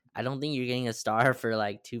I don't think you're getting a star for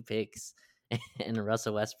like 2 picks and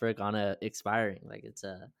Russell Westbrook on a expiring. Like it's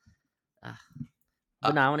a. Uh,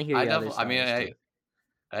 but no, I want to hear I your other definitely. I mean,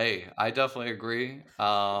 stars too. I definitely agree.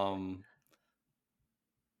 Yeah,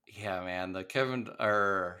 man, the Kevin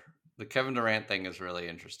Durant thing is really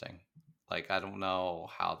interesting. Like, I don't know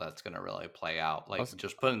how that's gonna really play out. Like, Also,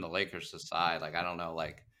 just putting the Lakers aside, like, I don't know.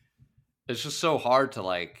 Like, it's just so hard to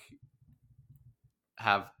like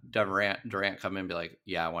have Durant come in and be like,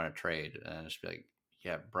 "Yeah, I want to trade," and just be like,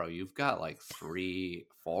 yeah, bro, you've got like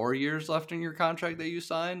 3-4 years left in your contract that you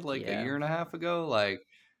signed like a Yeah. year and a half ago. Like,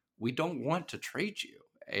 we don't want to trade you.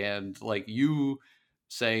 And like you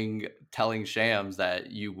telling Shams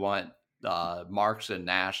that you want Marks and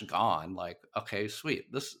Nash gone, like, okay,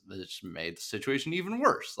 sweet. This made the situation even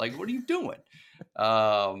worse. Like, what are you doing?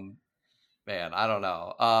 Man, I don't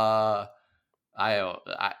know.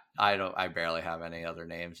 I barely have any other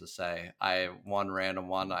names to say. One random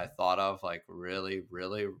one I thought of, like, really,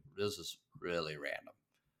 this is really random.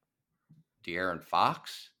 De'Aaron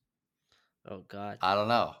Fox? Oh God. I don't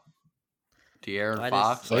know. De'Aaron Why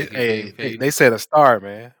Fox, does- like, he's getting paid. They said a star,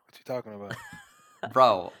 man. What you talking about?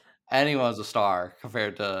 Bro, anyone's a star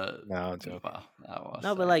compared to. No, I'm joking. Well, I won't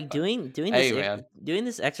No, but say, like doing hey, this man. doing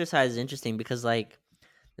this exercise is interesting because like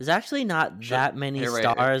there's actually not Sure. that many Here, wait,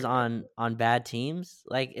 stars here. on bad teams.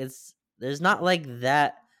 Like there's not like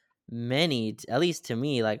that many, at least to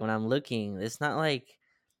me. Like when I'm looking, it's not like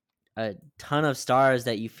a ton of stars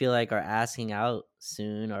that you feel like are asking out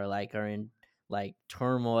soon or like are in like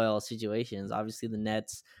turmoil situations. Obviously the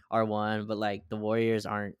Nets are one, but like the Warriors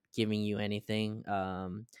aren't giving you anything.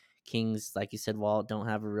 Kings, like you said, Walt, don't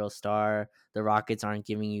have a real star. The Rockets aren't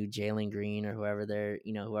giving you Jalen Green or whoever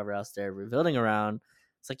whoever else they're rebuilding around.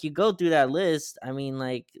 It's like you go through that list. I mean,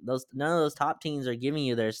 like none of those top teams are giving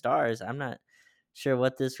you their stars. I'm not sure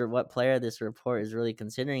what player this report is really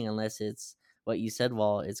considering, unless it's what you said,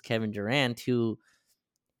 Walt. It's Kevin Durant, who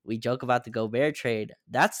we joke about the Gobert trade.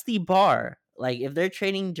 That's the bar. Like if they're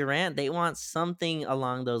trading Durant, they want something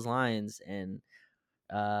along those lines. And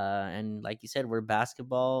like you said, we're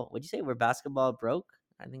basketball. What'd you say? We're basketball broke.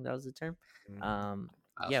 I think that was the term. Yeah,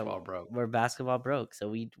 Basketball broke. we're basketball broke. So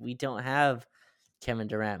we don't have Kevin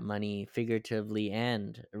Durant money, figuratively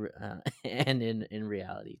and and in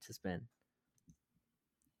reality, to spend.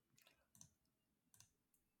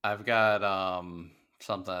 I've got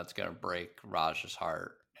something that's gonna break Raj's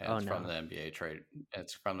heart, and Oh it's from no! the NBA trade.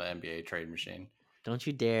 It's from the NBA trade machine. Don't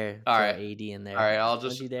you dare All throw right, AD in there! all right.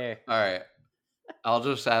 Don't you dare! All right. I'll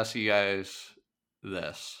just ask you guys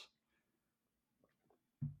this,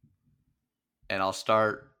 and I'll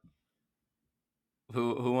start.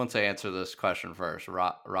 Who wants to answer this question first?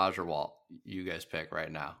 Raj or Walt? You guys pick right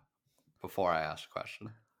now. Before I ask the question,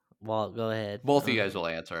 Walt, go ahead. both of you guys will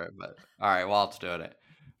answer it. But all right, Walt's doing it.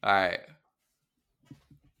 All right.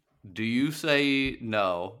 Do you say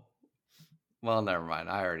no? Well, never mind.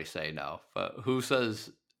 I already say no. But who says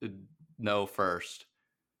no first?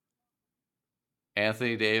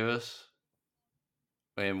 Anthony Davis.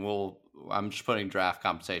 And I'm just putting draft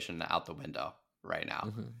compensation out the window right now.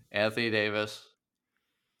 Mm-hmm. Anthony Davis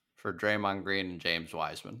for Draymond Green and James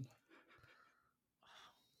Wiseman.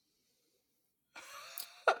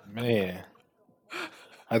 Man,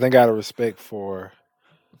 I think out of respect for,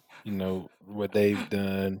 what they've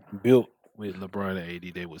done, built with LeBron and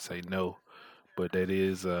AD, they would say no. But that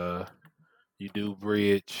is, you do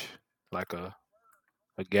bridge like a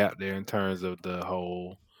gap there in terms of the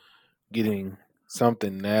whole getting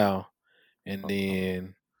something now and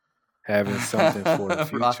then having something for the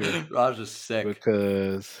future. Raj is sick.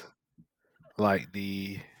 Because, like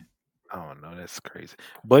I don't know, that's crazy.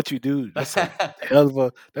 But you do, that's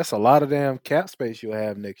a lot of damn cap space you'll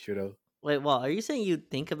have next year, though. Wait, Walt, are you saying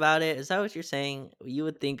you'd think about it? Is that what you're saying? You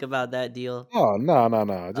would think about that deal? Oh, no.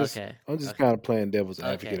 I'm just Okay. kind of playing devil's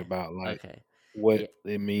advocate Okay. about like Okay. what Yeah.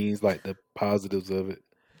 it means, like the positives of it.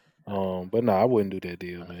 But no, I wouldn't do that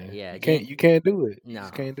deal, man. Yeah. You can't do it. You No.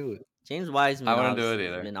 just can't do it. James I Wiseman wouldn't do it obviously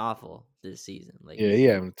has either. been awful this season. Like Yeah, he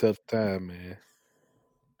having a tough time, man.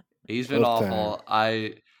 He's been Tough awful.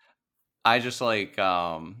 time. I just like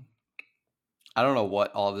I don't know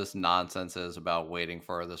what all this nonsense is about waiting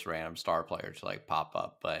for this random star player to like pop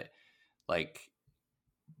up, but like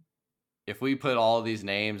if we put all these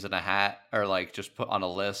names in a hat or like just put on a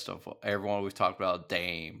list of everyone we've talked about,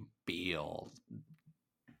 Dame, Beal,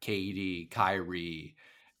 KD, Kyrie,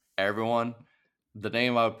 everyone, the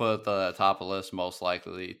name I would put at the top of the list most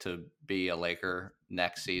likely to be a Laker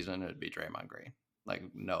next season would be Draymond Green. Like,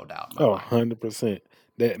 no doubt in my mind. 100%.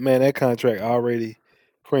 That contract already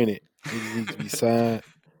printed. It just needs to be signed.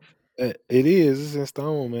 It is. It's in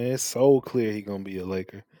stone, man. It's so clear he's gonna be a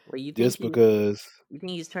Laker. Wait, you think Just because. you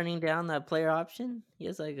think he's turning down that player option? He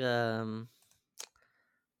has like he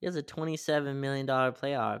has a $27 million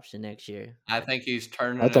player option next year. I think he's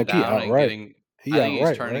turning I it think he down and outright. getting. He I think he's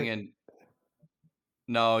outright, turning right? in.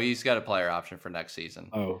 No, he's got a player option for next season.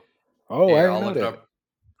 Oh, I Here, didn't I'll know look it that. up.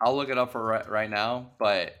 I'll look it up for right now,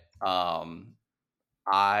 but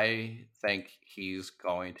I think he's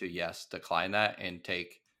going to decline that and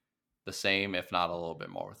take the same, if not a little bit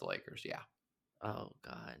more, with the Lakers. Yeah. Oh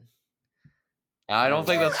God. I don't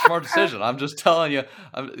think that's a smart decision. I'm just telling you.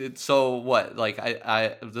 So what? Like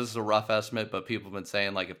this is a rough estimate, but people have been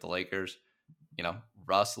saying like if the Lakers,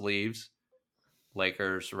 Russ leaves,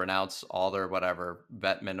 Lakers renounce all their whatever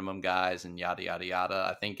vet minimum guys and yada yada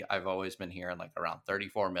yada. I think I've always been hearing like around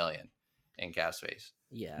 34 million in cap space.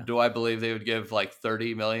 Yeah. Do I believe they would give like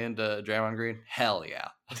 30 million to Draymond Green? Hell yeah.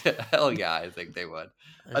 Hell yeah, I think they would.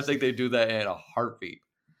 I think they do that in a heartbeat.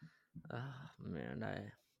 Oh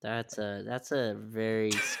man, that's a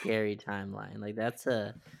very scary timeline. Like that's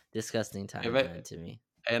a disgusting timeline to me.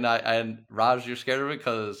 And Raj, you're scared of it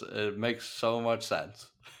because it makes so much sense.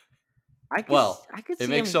 I could it see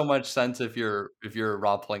makes him... so much sense if you're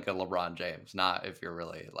Rob Pelinka, LeBron James, not if you're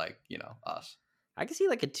really like us. I could see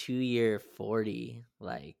like a 2-year 40,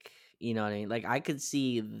 like, you know what I mean? Like I could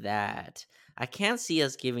see that. I can't see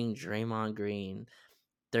us giving Draymond Green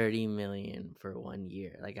 30 million for 1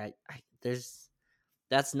 year. Like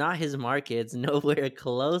that's not his market. It's nowhere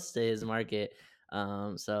close to his market.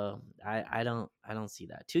 So I don't see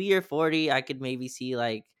that. 2-year 40, I could maybe see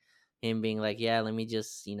like him being like, yeah, let me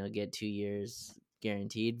just, get 2 years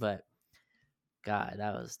guaranteed. But God,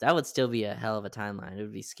 that would still be a hell of a timeline. It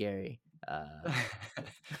would be scary.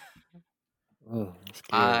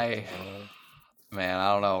 Scary. Man,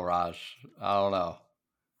 I don't know, Raj. I don't know.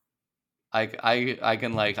 I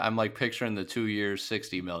can I'm like picturing the 2 years,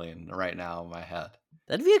 60 million right now in my head.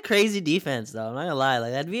 That'd be a crazy defense, though. I'm not gonna lie.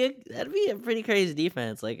 Like that'd be a pretty crazy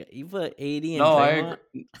defense. Like you put AD and No, Draymond. I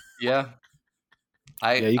agree. Yeah.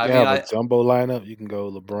 You can have a jumbo lineup. You can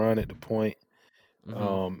go LeBron at the point,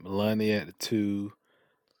 Lonnie at the 2,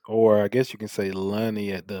 or I guess you can say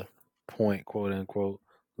Lonnie at the point, quote unquote.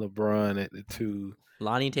 LeBron at the 2.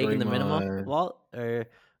 Lonnie taking the minimum, Walt, or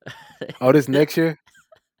this next year?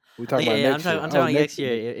 We talking about next year? I'm talking about next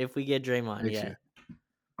year if we get Draymond. Next yeah. Year.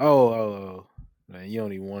 Oh, man, you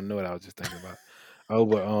don't even want to know what I was just thinking about.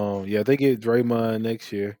 But if they get Draymond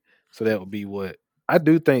next year, so that would be what I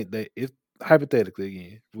do think that if hypothetically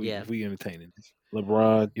again, if we entertaining this,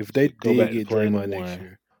 LeBron, if they did get Draymond next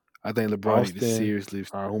year, I think LeBron needs to seriously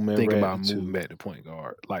think about moving back to point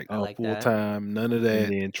guard, like full time, none of that.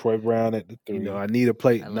 And then Troy Brown at the 3. I need a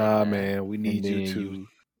plate. Like man, we need you to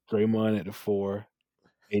Draymond at the 4,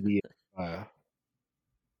 AD at 5.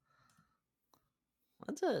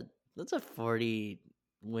 That's a 40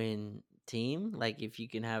 win team. Like if you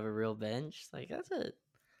can have a real bench, like that's a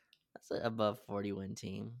above 40 win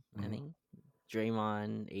team. I think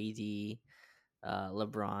Draymond, AD,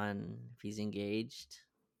 LeBron if he's engaged.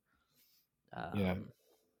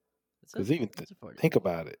 Because even think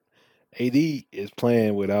about it, AD is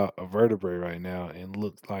playing without a vertebrae right now and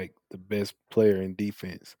looks like the best player in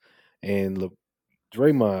defense. And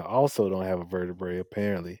Draymond also don't have a vertebrae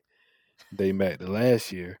apparently. They met the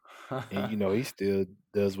last year, and he still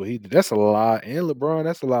does what he did. That's a lot, and LeBron,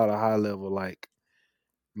 that's a lot of high level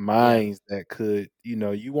minds that could,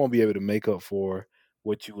 you won't be able to make up for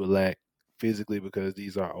what you would lack physically because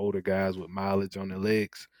these are older guys with mileage on their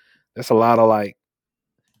legs. That's a lot of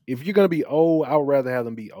if you're gonna be old, I would rather have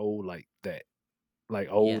them be old like that,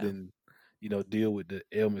 old and deal with the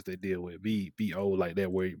ailments they deal with. Be old like that,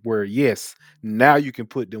 where yes, now you can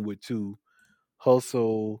put them with 2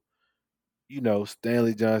 hustle.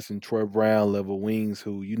 Stanley Johnson, Troy Brown level wings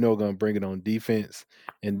who gonna bring it on defense,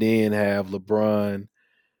 and then have LeBron,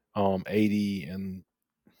 AD, and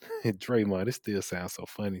Draymond. It still sounds so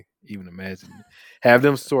funny, even imagining it. Have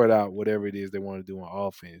them sort out whatever it is they want to do on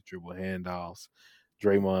offense, dribble handoffs,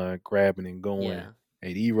 Draymond grabbing and going,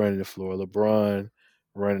 AD running the floor, LeBron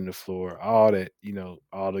running the floor, all that,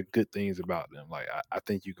 all the good things about them. I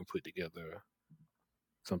think you can put together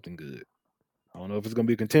something good. I don't know if it's gonna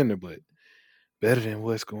be a contender, but better than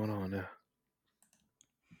what's going on now.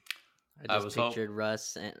 I just pictured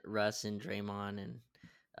Russ and Draymond and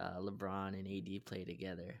LeBron and AD play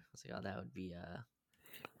together. I was like, oh, that'd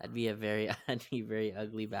be a very very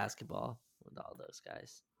ugly basketball with all those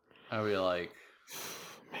guys. I'd be like,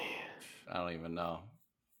 man, I don't even know.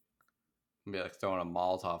 I'd be like throwing a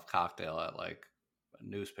Molotov cocktail at like a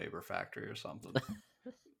newspaper factory or something.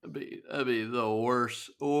 That'd be the worst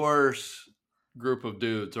group of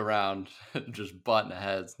dudes around, just butting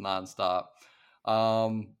heads nonstop.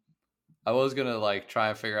 I was gonna try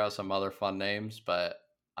and figure out some other fun names, but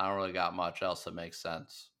I don't really got much else that makes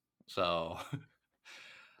sense. So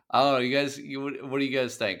I don't know. You guys, what do you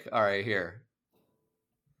guys think? All right, here.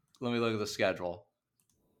 Let me look at the schedule.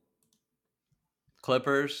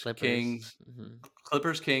 Clippers. Kings. Mm-hmm.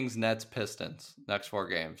 Clippers, Kings, Nets, Pistons. Next 4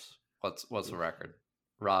 games. What's the record?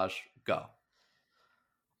 Raj, go.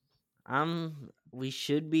 We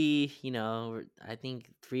should be, I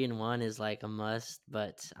think 3-1 is like a must,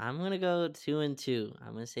 but I'm gonna go 2-2.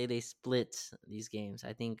 I'm gonna say they split these games.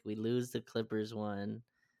 I think we lose the Clippers one,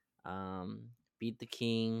 um, beat the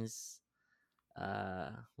Kings,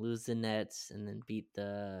 lose the Nets, and then beat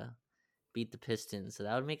the Pistons. So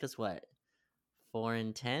that would make us what,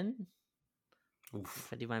 4-10? Oof.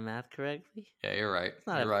 If I do my math correctly. Yeah, you're right. It's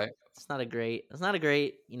not You're a right. it's not a great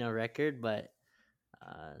record, but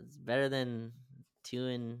it's better than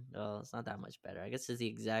it's not that much better. I guess it's the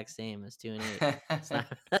exact same as 2-8. It's not.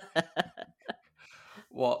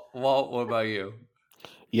 Well, Walt, what about you?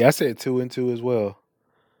 Yeah, I said 2-2 as well.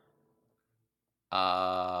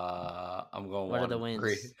 I'm going What are 1 the and 3.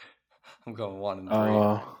 wins? I'm going 1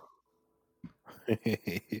 and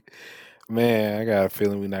 3. Man, I got a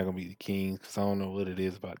feeling we're not gonna beat the Kings because I don't know what it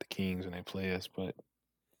is about the Kings when they play us. But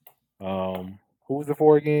who was the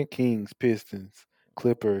four again? Kings, Pistons,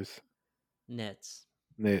 Clippers, Nets.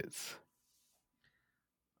 Nets.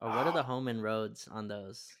 Or what are the home and roads on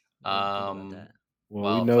those? What do you think about that? Well, we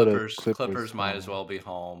Well, know the Clippers might as home. well be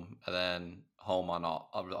home, and then home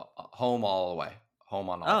all the way, home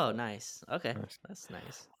on all. Oh, four. nice. Okay, Nice. that's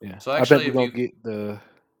nice. Yeah. So I actually, think we're gonna get the.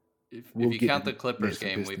 if We'll you get count the Clippers Nets and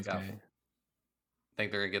game, we've Pistons got. game.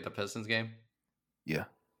 Think they're gonna get the Pistons game? Yeah.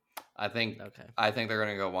 I think Okay. I think they're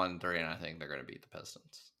gonna go 1-3, and I think they're gonna beat the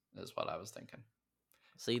Pistons. Is what I was thinking.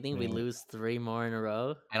 So you think we Yeah. lose 3 more in a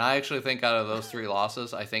row? And I actually think out of those 3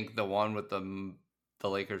 losses, I think the one with the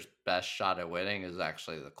Lakers' best shot at winning is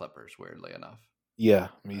actually the Clippers. Weirdly enough. Yeah,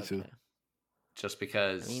 me too. Just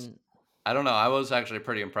because, I mean, I don't know. I was actually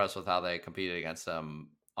pretty impressed with how they competed against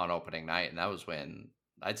them on opening night, and that was when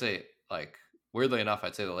I'd say, like, weirdly enough,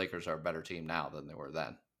 I'd say the Lakers are a better team now than they were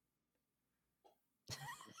then.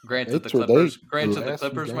 Granted, the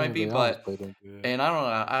Clippers might be, but and I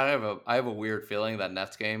don't know. I have a weird feeling that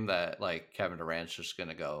Nets game that like Kevin Durant's just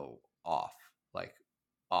gonna go off, like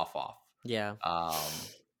off. yeah.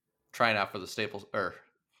 Trying out for the Staples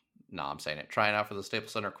trying out for the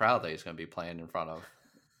Staples Center crowd that he's gonna be playing in front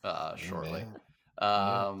of shortly.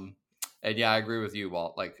 And yeah, I agree with you,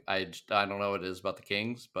 Walt. Like I don't know what it is about the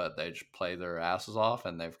Kings, but they just play their asses off,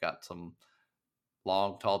 and they've got some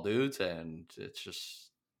long, tall dudes, and it's just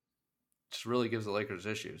really gives the Lakers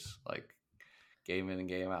issues, like game in and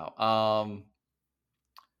game out.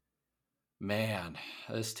 Man,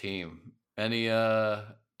 this team. Any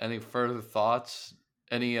further thoughts?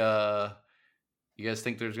 Any you guys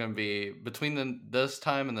think there's going to be between this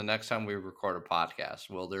time and the next time we record a podcast,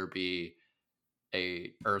 will there be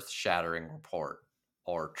a earth-shattering report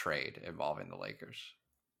or trade involving the Lakers?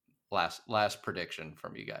 Last prediction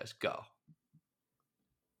from you guys. Go.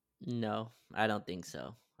 No, I don't think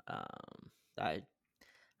so. I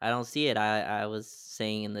don't see it. I was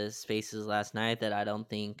saying in the spaces last night that I don't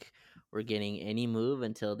think we're getting any move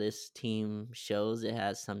until this team shows it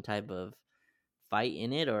has some type of fight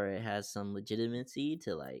in it, or it has some legitimacy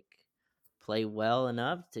to like play well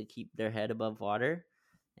enough to keep their head above water.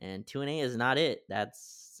 And 2-8 is not it.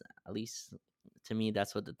 That's, at least to me,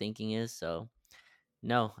 that's what the thinking is. So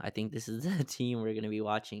no, I think this is the team we're going to be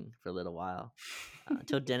watching for a little while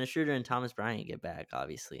until Dennis Schroeder and Thomas Bryant get back.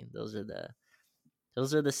 Obviously, those are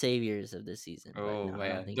the saviors of this season. Oh no,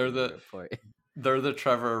 man, they're the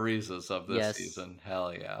Trevor Arizas of this season.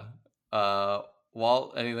 Hell yeah.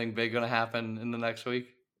 Walt, anything big gonna happen in the next week?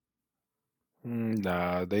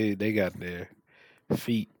 Nah, they got their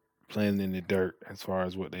feet planted in the dirt as far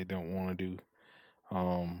as what they don't want to do.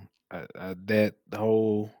 That the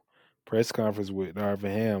whole press conference with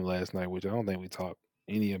Darvin Ham last night, which I don't think we talked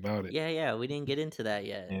any about it. Yeah, we didn't get into that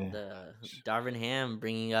yet. Yeah. The Darvin Ham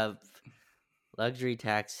bringing up luxury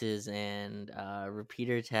taxes and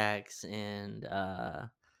repeater tax and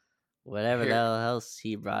whatever the hell else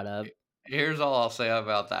he brought up. Here's all I'll say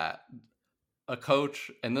about that. A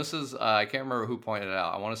coach, and this is I can't remember who pointed it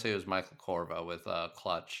out. I want to say it was Michael Corvo with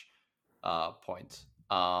clutch points.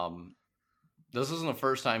 This isn't the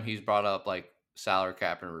first time he's brought up like salary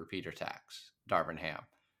cap and repeater tax, Darvin Ham.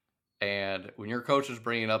 And when your coach is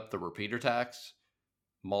bringing up the repeater tax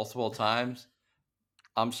multiple times,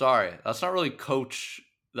 I'm sorry, that's not really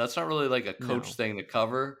like a coach thing to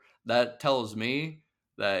cover. That tells me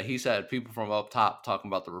that he's had people from up top talking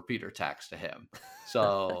about the repeater tax to him.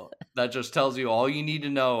 So that just tells you all you need to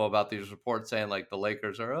know about these reports saying like the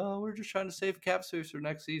Lakers are, we're just trying to save cap space for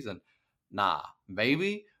next season. Nah,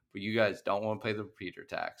 maybe, but you guys don't want to pay the repeater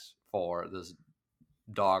tax for this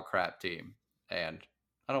dog crap team. And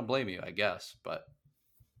I don't blame you, I guess, but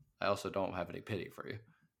I also don't have any pity for you.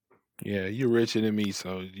 Yeah, you're richer than me,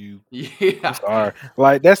 so you Yeah. are.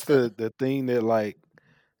 Like that's the thing that like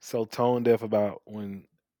so tone deaf about when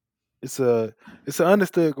it's an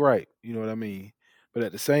understood gripe. You know what I mean? But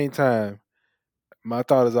at the same time, my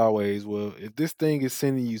thought is always, well, if this thing is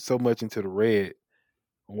sending you so much into the red,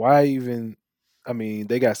 why even? I mean,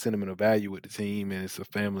 they got sentimental value with the team, and it's a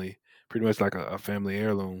family, pretty much like a family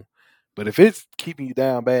heirloom. But if it's keeping you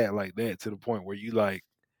down bad like that to the point where you like,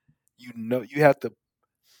 you have to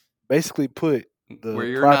basically put Where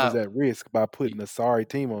the you're profits not. at risk by putting a sorry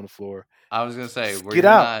team on the floor. I was gonna say Just where get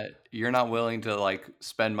out. you're not willing to like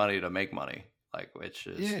spend money to make money, like which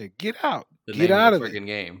is Yeah, get out. the Get name of the out of it. freaking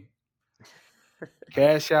game.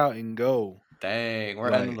 Cash out and go. Dang, we're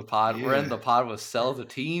ending Like, the pod. We're ending yeah. the pod with sell the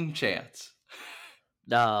team chance.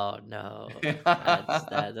 No, that's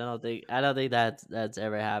that. I don't think that's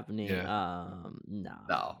ever happening. Yeah. No.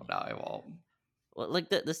 No, it won't. Well, like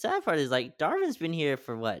the sad part is like Darvin's been here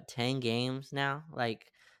for what 10 games now. Like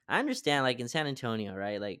I understand, like in San Antonio,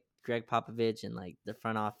 right? Like Greg Popovich and like the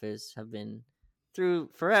front office have been through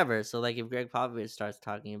forever. So like if Greg Popovich starts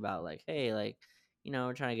talking about like, hey, like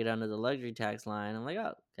we're trying to get under the luxury tax line, I'm like,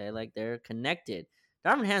 oh, okay, like they're connected.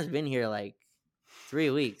 Darvin Ham's been here like 3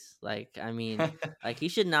 weeks. Like I mean, like he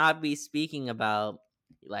should not be speaking about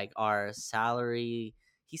like our salary.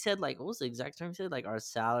 He said like what was the exact term he said? Like our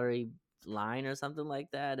salary line or something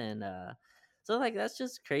like that. And so like that's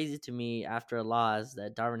just crazy to me after a loss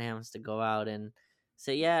that Darvin Ham has to go out and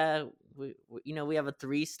say, yeah, we have a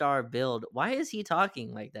 3-star build. Why is he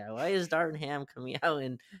talking like that? Why is Darvin Ham coming out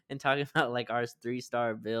and talking about like our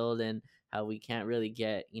 3-star build and how we can't really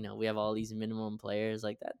get, we have all these minimum players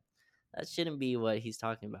like that? That shouldn't be what he's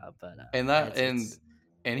talking about. But And yeah, that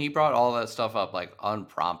and he brought all that stuff up like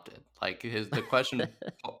unprompted. Like the question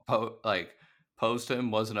posed to him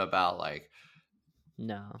wasn't about like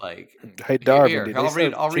no. Hey Darvin, here did they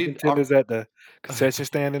serve chicken tenders at the concession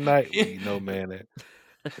stand tonight? Well, man, that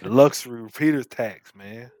luxury repeaters tax,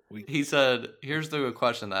 man. He said, here's the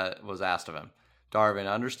question that was asked of him.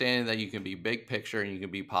 Darvin, understanding that you can be big picture and you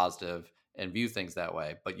can be positive and view things that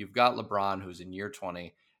way, but you've got LeBron who's in year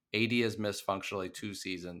 20. AD has missed functionally 2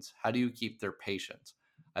 seasons. How do you keep their patience?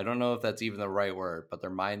 I don't know if that's even the right word, but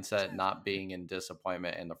their mindset not being in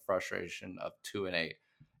disappointment and the frustration of 2-8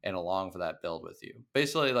 and along for that build with you.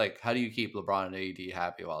 Basically, like, how do you keep LeBron and AD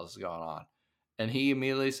happy while this is going on? And he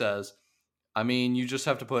immediately says, I mean, you just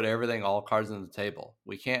have to put everything, all cards on the table.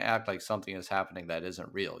 We can't act like something is happening that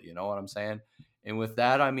isn't real. You know what I'm saying? And with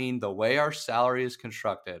that, I mean the way our salary is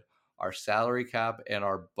constructed, our salary cap and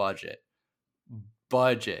our budget.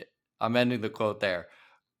 I'm ending the quote there.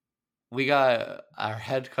 We got our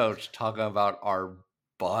head coach talking about our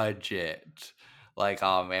budget. Like,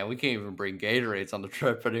 oh man, we can't even bring Gatorades on the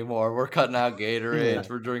trip anymore. We're cutting out Gatorades.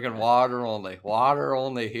 We're drinking water only. Water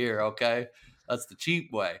only here, okay? That's the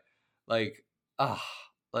cheap way. Like,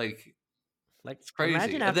 like it's crazy.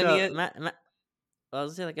 Imagine And after then I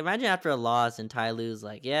was saying, like, imagine after a loss and Ty Lue's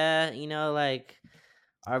like, yeah, like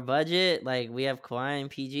our budget, like we have Kawhi and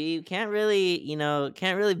PG, can't really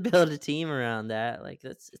build a team around that. Like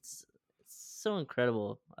it's so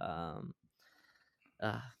incredible. God.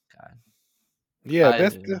 Yeah, I,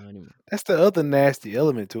 that's the other nasty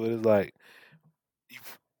element to it. Is like,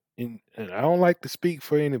 and I don't like to speak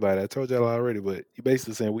for anybody. I told y'all already, but you're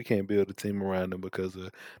basically saying we can't build a team around them because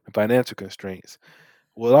of the financial constraints.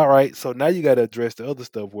 Well, all right. So now you got to address the other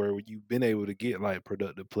stuff where you've been able to get like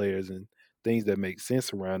productive players and things that make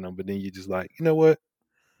sense around them, but then you're just like, you know what?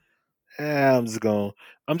 I'm just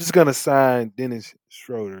gonna sign Dennis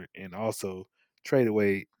Schroeder and also trade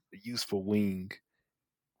away a useful wing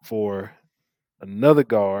for another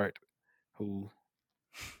guard who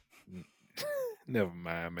never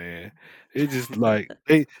mind, man. It's just like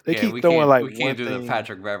they keep throwing like we one can't do the thing.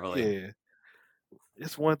 Patrick Beverly. Yeah,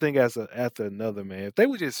 it's one thing after another, man. If they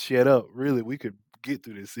would just shut up, really, we could get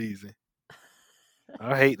through this season.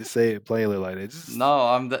 I hate to say it plainly like that. No,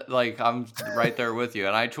 I'm right there with you.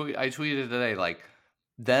 And I tweeted today like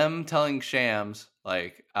them telling Shams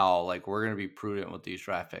like, oh, like we're gonna be prudent with these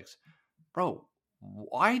draft picks, bro.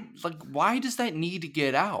 Why does that need to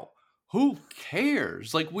get out? Who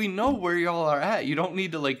cares? Like we know where y'all are at. You don't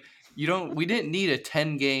need to we didn't need a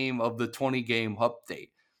 10 game of the 20 game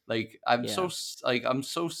update. Like I'm so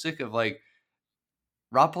sick of like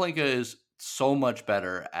Rob Pelinka is so much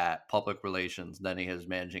better at public relations than he is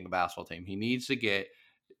managing a basketball team. He needs to get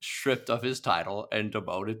stripped of his title and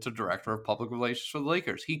demoted to director of public relations for the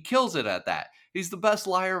Lakers. He kills it at that. He's the best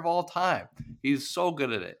liar of all time. He's so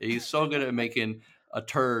good at it. He's so good at making a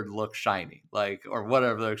turd look shiny, like, or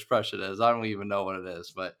whatever the expression is. I don't even know what it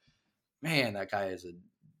is, but man, that guy is a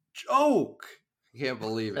joke. I can't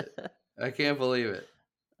believe it. I can't believe it.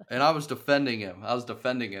 And I was defending him. I was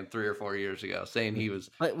defending him 3 or 4 years ago, saying he was.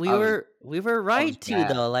 But we I was. were I was right too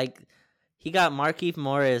bad. though. Like he got Markieff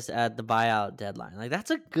Morris at the buyout deadline. Like that's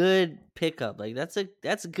a good pickup. Like that's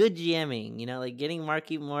good GMing. You know, like getting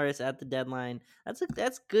Markieff Morris at the deadline.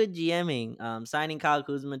 That's good GMing. Signing Kyle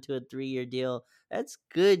Kuzma to a 3-year deal. That's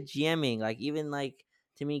good GMing. Like even like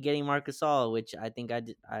to me getting Marc Gasol, which I think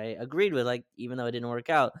I agreed with. Like even though it didn't work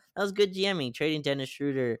out, that was good GMing. Trading Dennis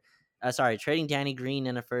Schroeder. Trading Danny Green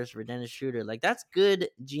and a first for Dennis Schroeder. Like that's good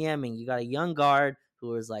GMing. You got a young guard who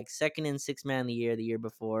was like second and sixth man of the year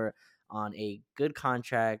before on a good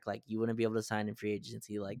contract. Like you wouldn't be able to sign in free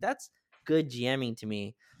agency. Like that's good GMing to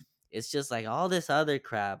me. It's just like all this other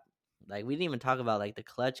crap. Like we didn't even talk about like the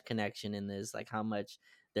clutch connection in this, like how much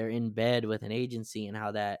they're in bed with an agency and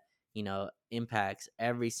how that, impacts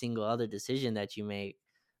every single other decision that you make.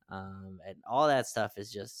 And all that stuff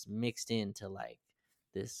is just mixed into like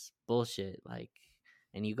this bullshit. Like,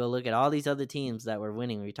 and you go look at all these other teams that were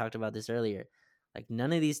winning. We talked about this earlier. Like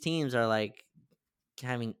none of these teams are like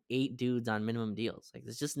having 8 dudes on minimum deals. Like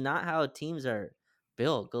it's just not how teams are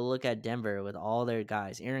built. Go look at Denver with all their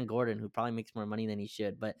guys. Aaron Gordon, who probably makes more money than he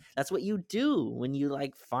should, but that's what you do when you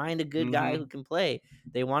like find a good guy who can play.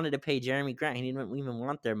 They wanted to pay Jeremy Grant. He didn't even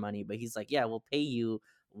want their money, but he's like, yeah, we'll pay you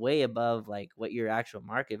way above like what your actual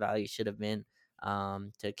market value should have been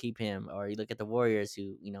to keep him. Or you look at the Warriors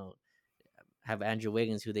who, have Andrew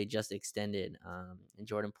Wiggins, who they just extended, and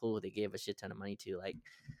Jordan Poole, who they gave a shit ton of money to. Like,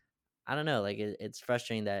 I don't know. Like, it's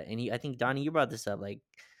frustrating that, and I think, Donnie, you brought this up. Like,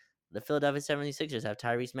 the Philadelphia 76ers have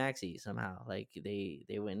Tyrese Maxey somehow. Like, they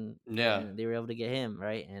went Yeah. and they were able to get him,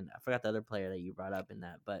 right? And I forgot the other player that you brought up in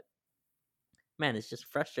that, but man, it's just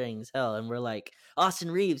frustrating as hell. And we're like, Austin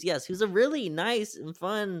Reeves, yes, who's a really nice and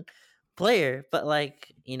fun player, but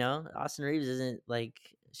like, Austin Reeves isn't like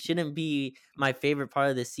shouldn't be my favorite part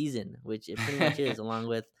of this season, which it pretty much is, along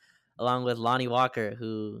with Lonnie Walker,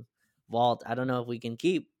 who Walt, I don't know if we can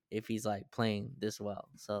keep if he's like playing this well.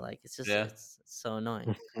 So like it's just Yeah. it's so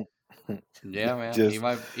annoying. Yeah, man.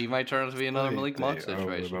 Just He might turn out to be another like Malik Monk that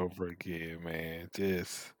over and situation. over again, man.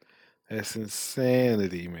 Just that's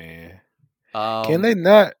insanity, man. Can Um, they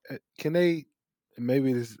not? Can they?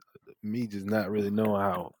 Maybe this me just not really knowing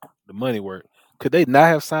how the money work. Could they not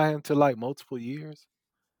have signed him to like multiple years?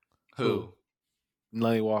 who?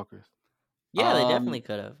 Lonnie Walker. Yeah, they Um, definitely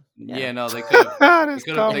could have. yeah, Yeah. no, they could have. That's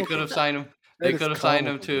They comical. could have signed him. That They is could have signed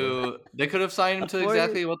him comical, bro. to. They could have signed him A to 4-year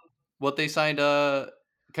exactly what they signed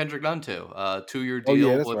Kendrick Nunn to. 2-year Oh yeah,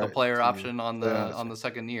 deal that's with a right. player 2 years. option on Player the option.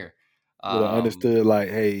 second year. Would have Um, understood like,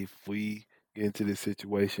 hey, if we get into this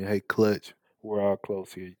situation, hey, clutch, we're all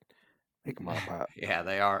close here. Take him out, pop. yeah,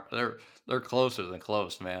 they are. They're closer than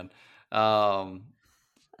close, man. I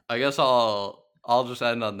guess I'll just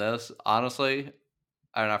end on this. Honestly,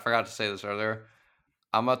 and I forgot to say this earlier.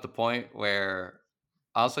 I'm at the point where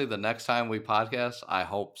honestly, the next time we podcast, I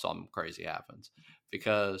hope something crazy happens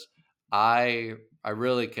because I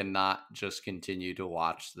really cannot just continue to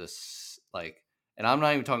watch this like, and I'm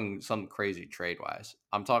not even talking something crazy trade wise.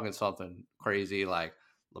 I'm talking something crazy like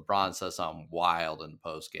LeBron says something wild in the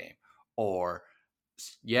post game, or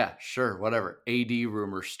yeah, sure, whatever. AD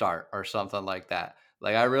rumors start or something like that.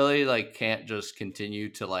 Like I really like can't just continue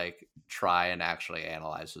to like try and actually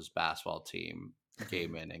analyze this basketball team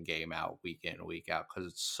game in and game out, week in, week out,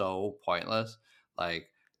 because it's so pointless. Like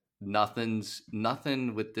nothing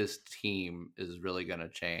with this team is really gonna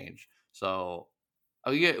change. So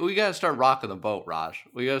we gotta start rocking the boat, Raj.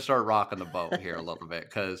 We gotta start rocking the boat here a little bit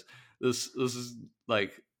because this is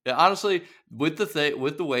like honestly with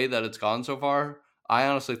the way that it's gone so far. I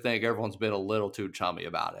honestly think everyone's been a little too chummy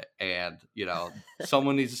about it, and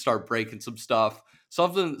someone needs to start breaking some stuff.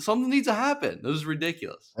 Something needs to happen. This is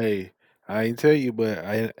ridiculous. Hey, I ain't tell you, but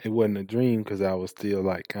it wasn't a dream because I was still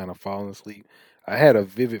like kind of falling asleep. I had a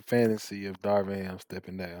vivid fantasy of Darvin Ham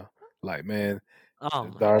stepping down. Like, man, Oh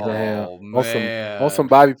if my Darvin god. Ham Oh on some man.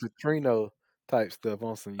 Bobby Petrino type stuff,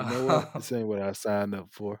 on some, you know what? This ain't what I signed up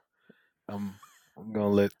for. I'm gonna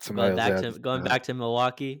let somebody else have this Going job. back to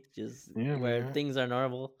Milwaukee, just Yeah, where man. things are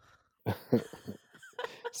normal.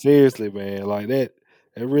 Seriously, man, like that.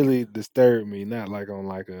 It really disturbed me. Not like on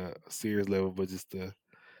like a serious level, but just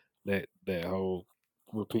that whole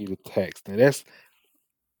repeated text. And that's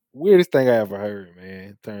weirdest thing I ever heard, man.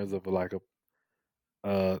 In terms of like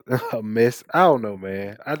a mess. I don't know,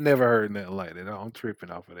 man. I never heard nothing like that. I'm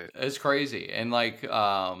tripping off of that. It's crazy. And like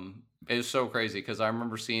it's so crazy because I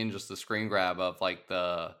remember seeing just the screen grab of like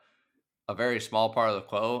a very small part of the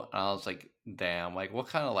quote, and I was like, damn, like what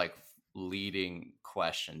kind of like leading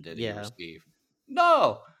question did he Yeah. receive?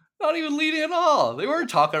 No, not even leading at all. They weren't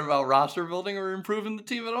talking about roster building or improving the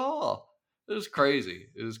team at all. It was crazy.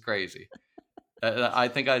 It was crazy. I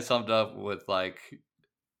think I summed up with like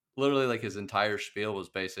literally like his entire spiel was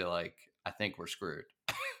basically like, I think we're screwed.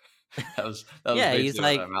 that was Yeah,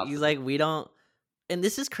 basically what I'm out he's to do. like we don't. And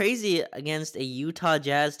this is crazy against a Utah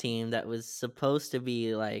Jazz team that was supposed to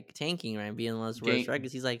be like tanking, right? Being the most worst Game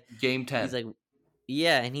records. game He's 10. like,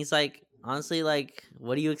 yeah, and he's like, honestly, like,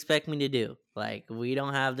 what do you expect me to do? Like, we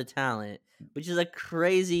don't have the talent, which is a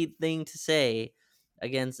crazy thing to say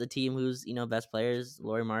against a team whose best players,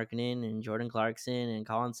 Lauri Markkanen and Jordan Clarkson and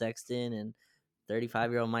Colin Sexton and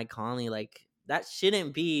 35-year-old Mike Conley. Like, that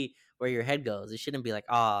shouldn't be where your head goes. It shouldn't be like,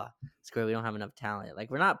 screw it, we don't have enough talent. Like,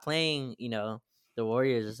 we're not playing, the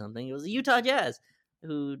Warriors or something. It was the Utah Jazz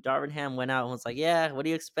who Darvin Ham went out and was like, yeah, what do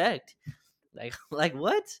you expect? Like, like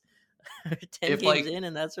what? 10 If games like in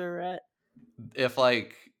and that's where we're at. if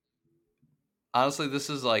like honestly, this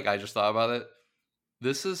is like I just thought about it.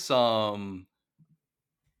 This is some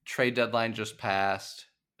trade deadline just passed.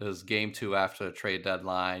 It was game 2 after the trade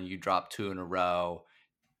deadline. You dropped 2 in a row.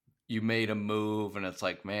 You made a move, and it's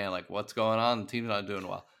like, man, like what's going on? The team's not doing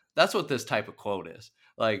well. That's what this type of quote is.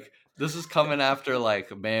 Like this is coming after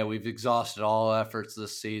like, man, we've exhausted all efforts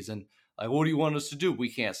this season. Like, what do you want us to do? We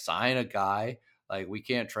can't sign a guy. Like, we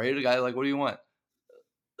can't trade a guy. Like, what do you want?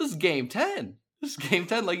 This is game 10. This is game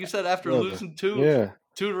 10. Like you said, after Brother. losing two Yeah.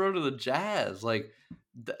 in a row to the Jazz. Like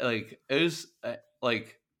it was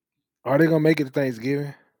like Are they gonna make it to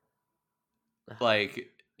Thanksgiving? like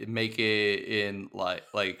make it in like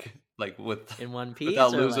with In one without piece or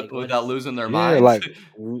losing like what without is losing their Yeah, minds. like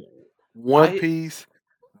One I Piece,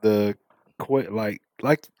 the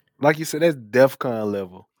like you said, that's DEFCON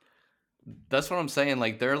level. that's what I'm saying.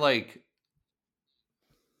 Like they're like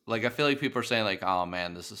I feel like people are saying like, oh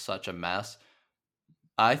man, this is such a mess.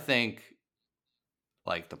 I think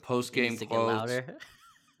like the post it needs game to get quotes. louder?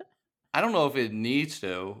 I don't know if it needs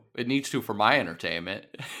to. It needs to for my entertainment,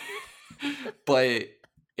 but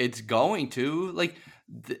it's going to like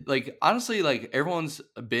honestly, like everyone's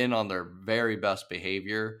been on their very best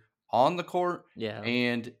behavior on the court Yeah.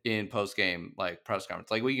 and in post game like press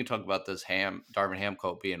conference. Like we can talk about this Darvin Ham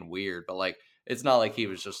quote being weird, but like it's not like he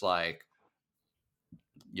was just like,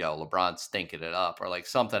 yo, LeBron's stinking it up or like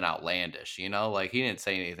something outlandish, like he didn't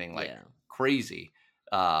say anything like Yeah. crazy.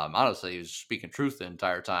 Honestly, he was speaking truth the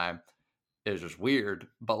entire time. It was just weird,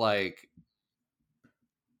 but like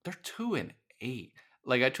they're 2-8.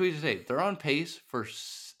 Like I tweeted today, they're on pace for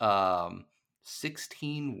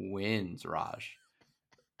 16 wins. Raj,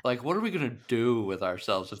 like what are we gonna do with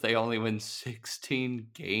ourselves if they only win 16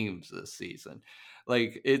 games this season?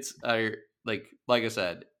 Like it's like I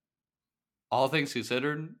said, all things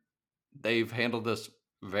considered, they've handled this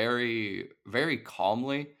very very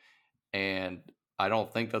calmly, and I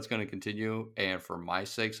don't think that's going to continue. And for my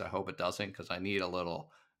sakes, I hope it doesn't because I need a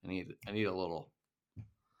little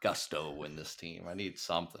gusto in this team. I need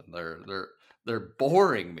something. They're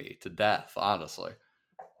boring me to death, honestly.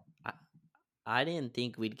 I didn't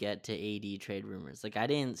think we'd get to AD trade rumors. Like I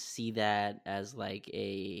didn't see that as like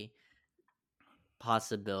a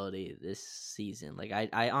possibility this season. Like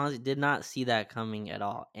I honestly did not see that coming at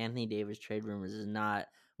all. Anthony Davis trade rumors was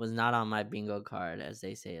not on my bingo card, as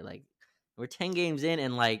they say. Like we're 10 games in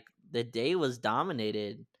and like the day was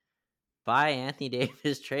dominated by Anthony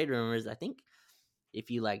Davis trade rumors. I think if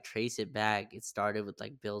you like trace it back, it started with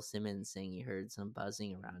like Bill Simmons saying he heard some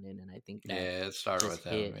buzzing around it, and I think that Yeah, it started just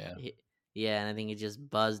with him. hit, yeah, and I think it just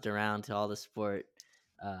buzzed around to all the sport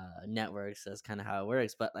networks. That's kind of how it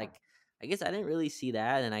works. But like, I guess I didn't really see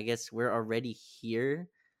that, and I guess we're already here.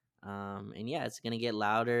 And yeah, it's gonna get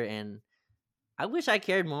louder, and I wish I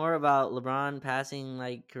cared more about LeBron passing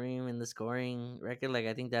like Kareem in the scoring record. Like,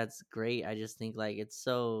 I think that's great. I just think like it's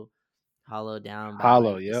so hollowed down by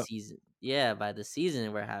Hollow, like the yep. season. Yeah, by the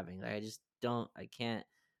season we're having. Like I can't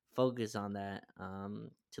focus on that.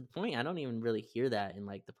 To the point I don't even really hear that in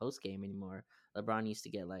like the post game anymore. LeBron used to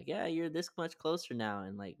get like, yeah, you're this much closer now,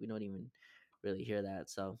 and like we don't even really hear that.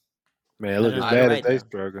 So Man, I look, don't as know. You're bad as right they though.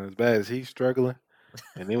 struggling, as bad as he's struggling,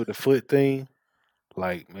 and then with the foot thing,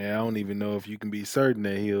 like, man, I don't even know if you can be certain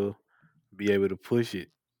that he'll be able to push it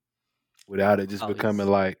without it just Oh, becoming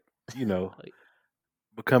he's like, oh,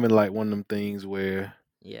 becoming like one of them things where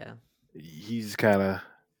yeah. he's kind of,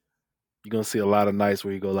 you're going to see a lot of nights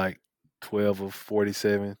where he go like 12 of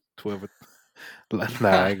 47, 12 of, nah,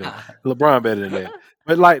 I ain't gonna, Yeah. LeBron better than that.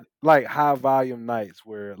 But like high volume nights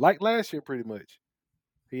where, like last year pretty much,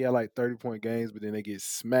 he had like 30-point games, but then they get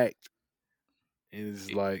smacked. And it's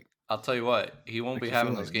I'll tell you what, he won't be you feel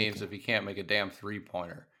having like those games making. if he can't make a damn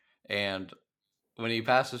 3-pointer. And when he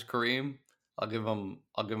passes Kareem, I'll give him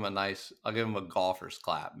a golfer's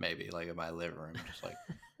clap, maybe like in my living room, just like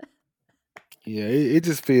Yeah, it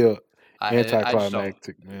just feel I just don't.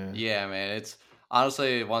 anticlimactic, man. Yeah, man. It's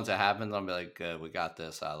honestly once it happens, I'll be like, good, we got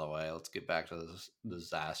this out of the way. Let's get back to this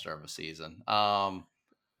disaster of a season. Oh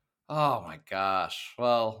my gosh.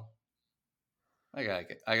 Well, I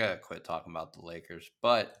gotta quit talking about the Lakers,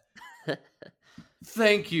 but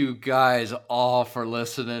thank you guys all for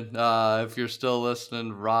listening. If you're still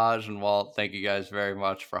listening, Raj and Walt, thank you guys very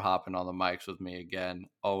much for hopping on the mics with me again.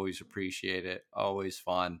 Always appreciate it. Always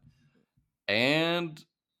fun. And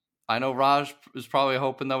I know Raj is probably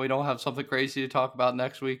hoping that we don't have something crazy to talk about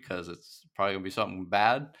next week because it's probably gonna be something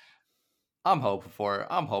bad. I'm hoping for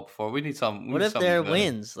it. We need some. What if there are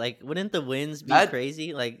wins? Like, wouldn't the wins be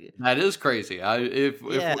crazy? Like, that is crazy. If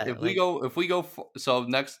we go so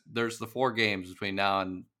next, there's the 4 games between now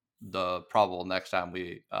and the probable next time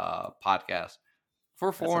we podcast. If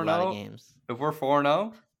we're 4-0, if we're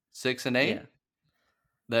 4-0, 6-8,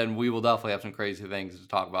 then we will definitely have some crazy things to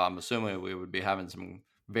talk about. I'm assuming we would be having some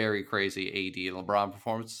very crazy AD and LeBron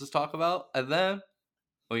performances to talk about, and then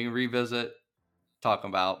we can revisit talking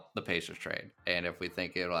about the Pacers trade and if we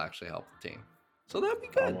think it'll actually help the team. So that'd be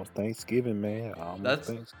good. Almost Thanksgiving, man.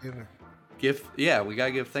 Thanksgiving. We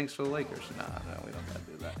gotta give thanks to the Lakers. No, we don't gotta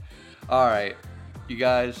do that. All right, you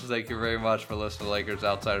guys, thank you very much for listening to Lakers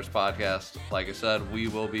Outsiders Podcast. Like I said, we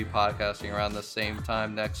will be podcasting around the same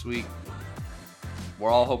time next week.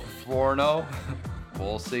 We're all hoping for 4-0.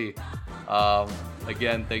 We'll see.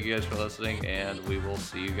 Again, thank you guys for listening, and we will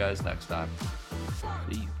see you guys next time.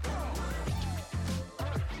 Peace.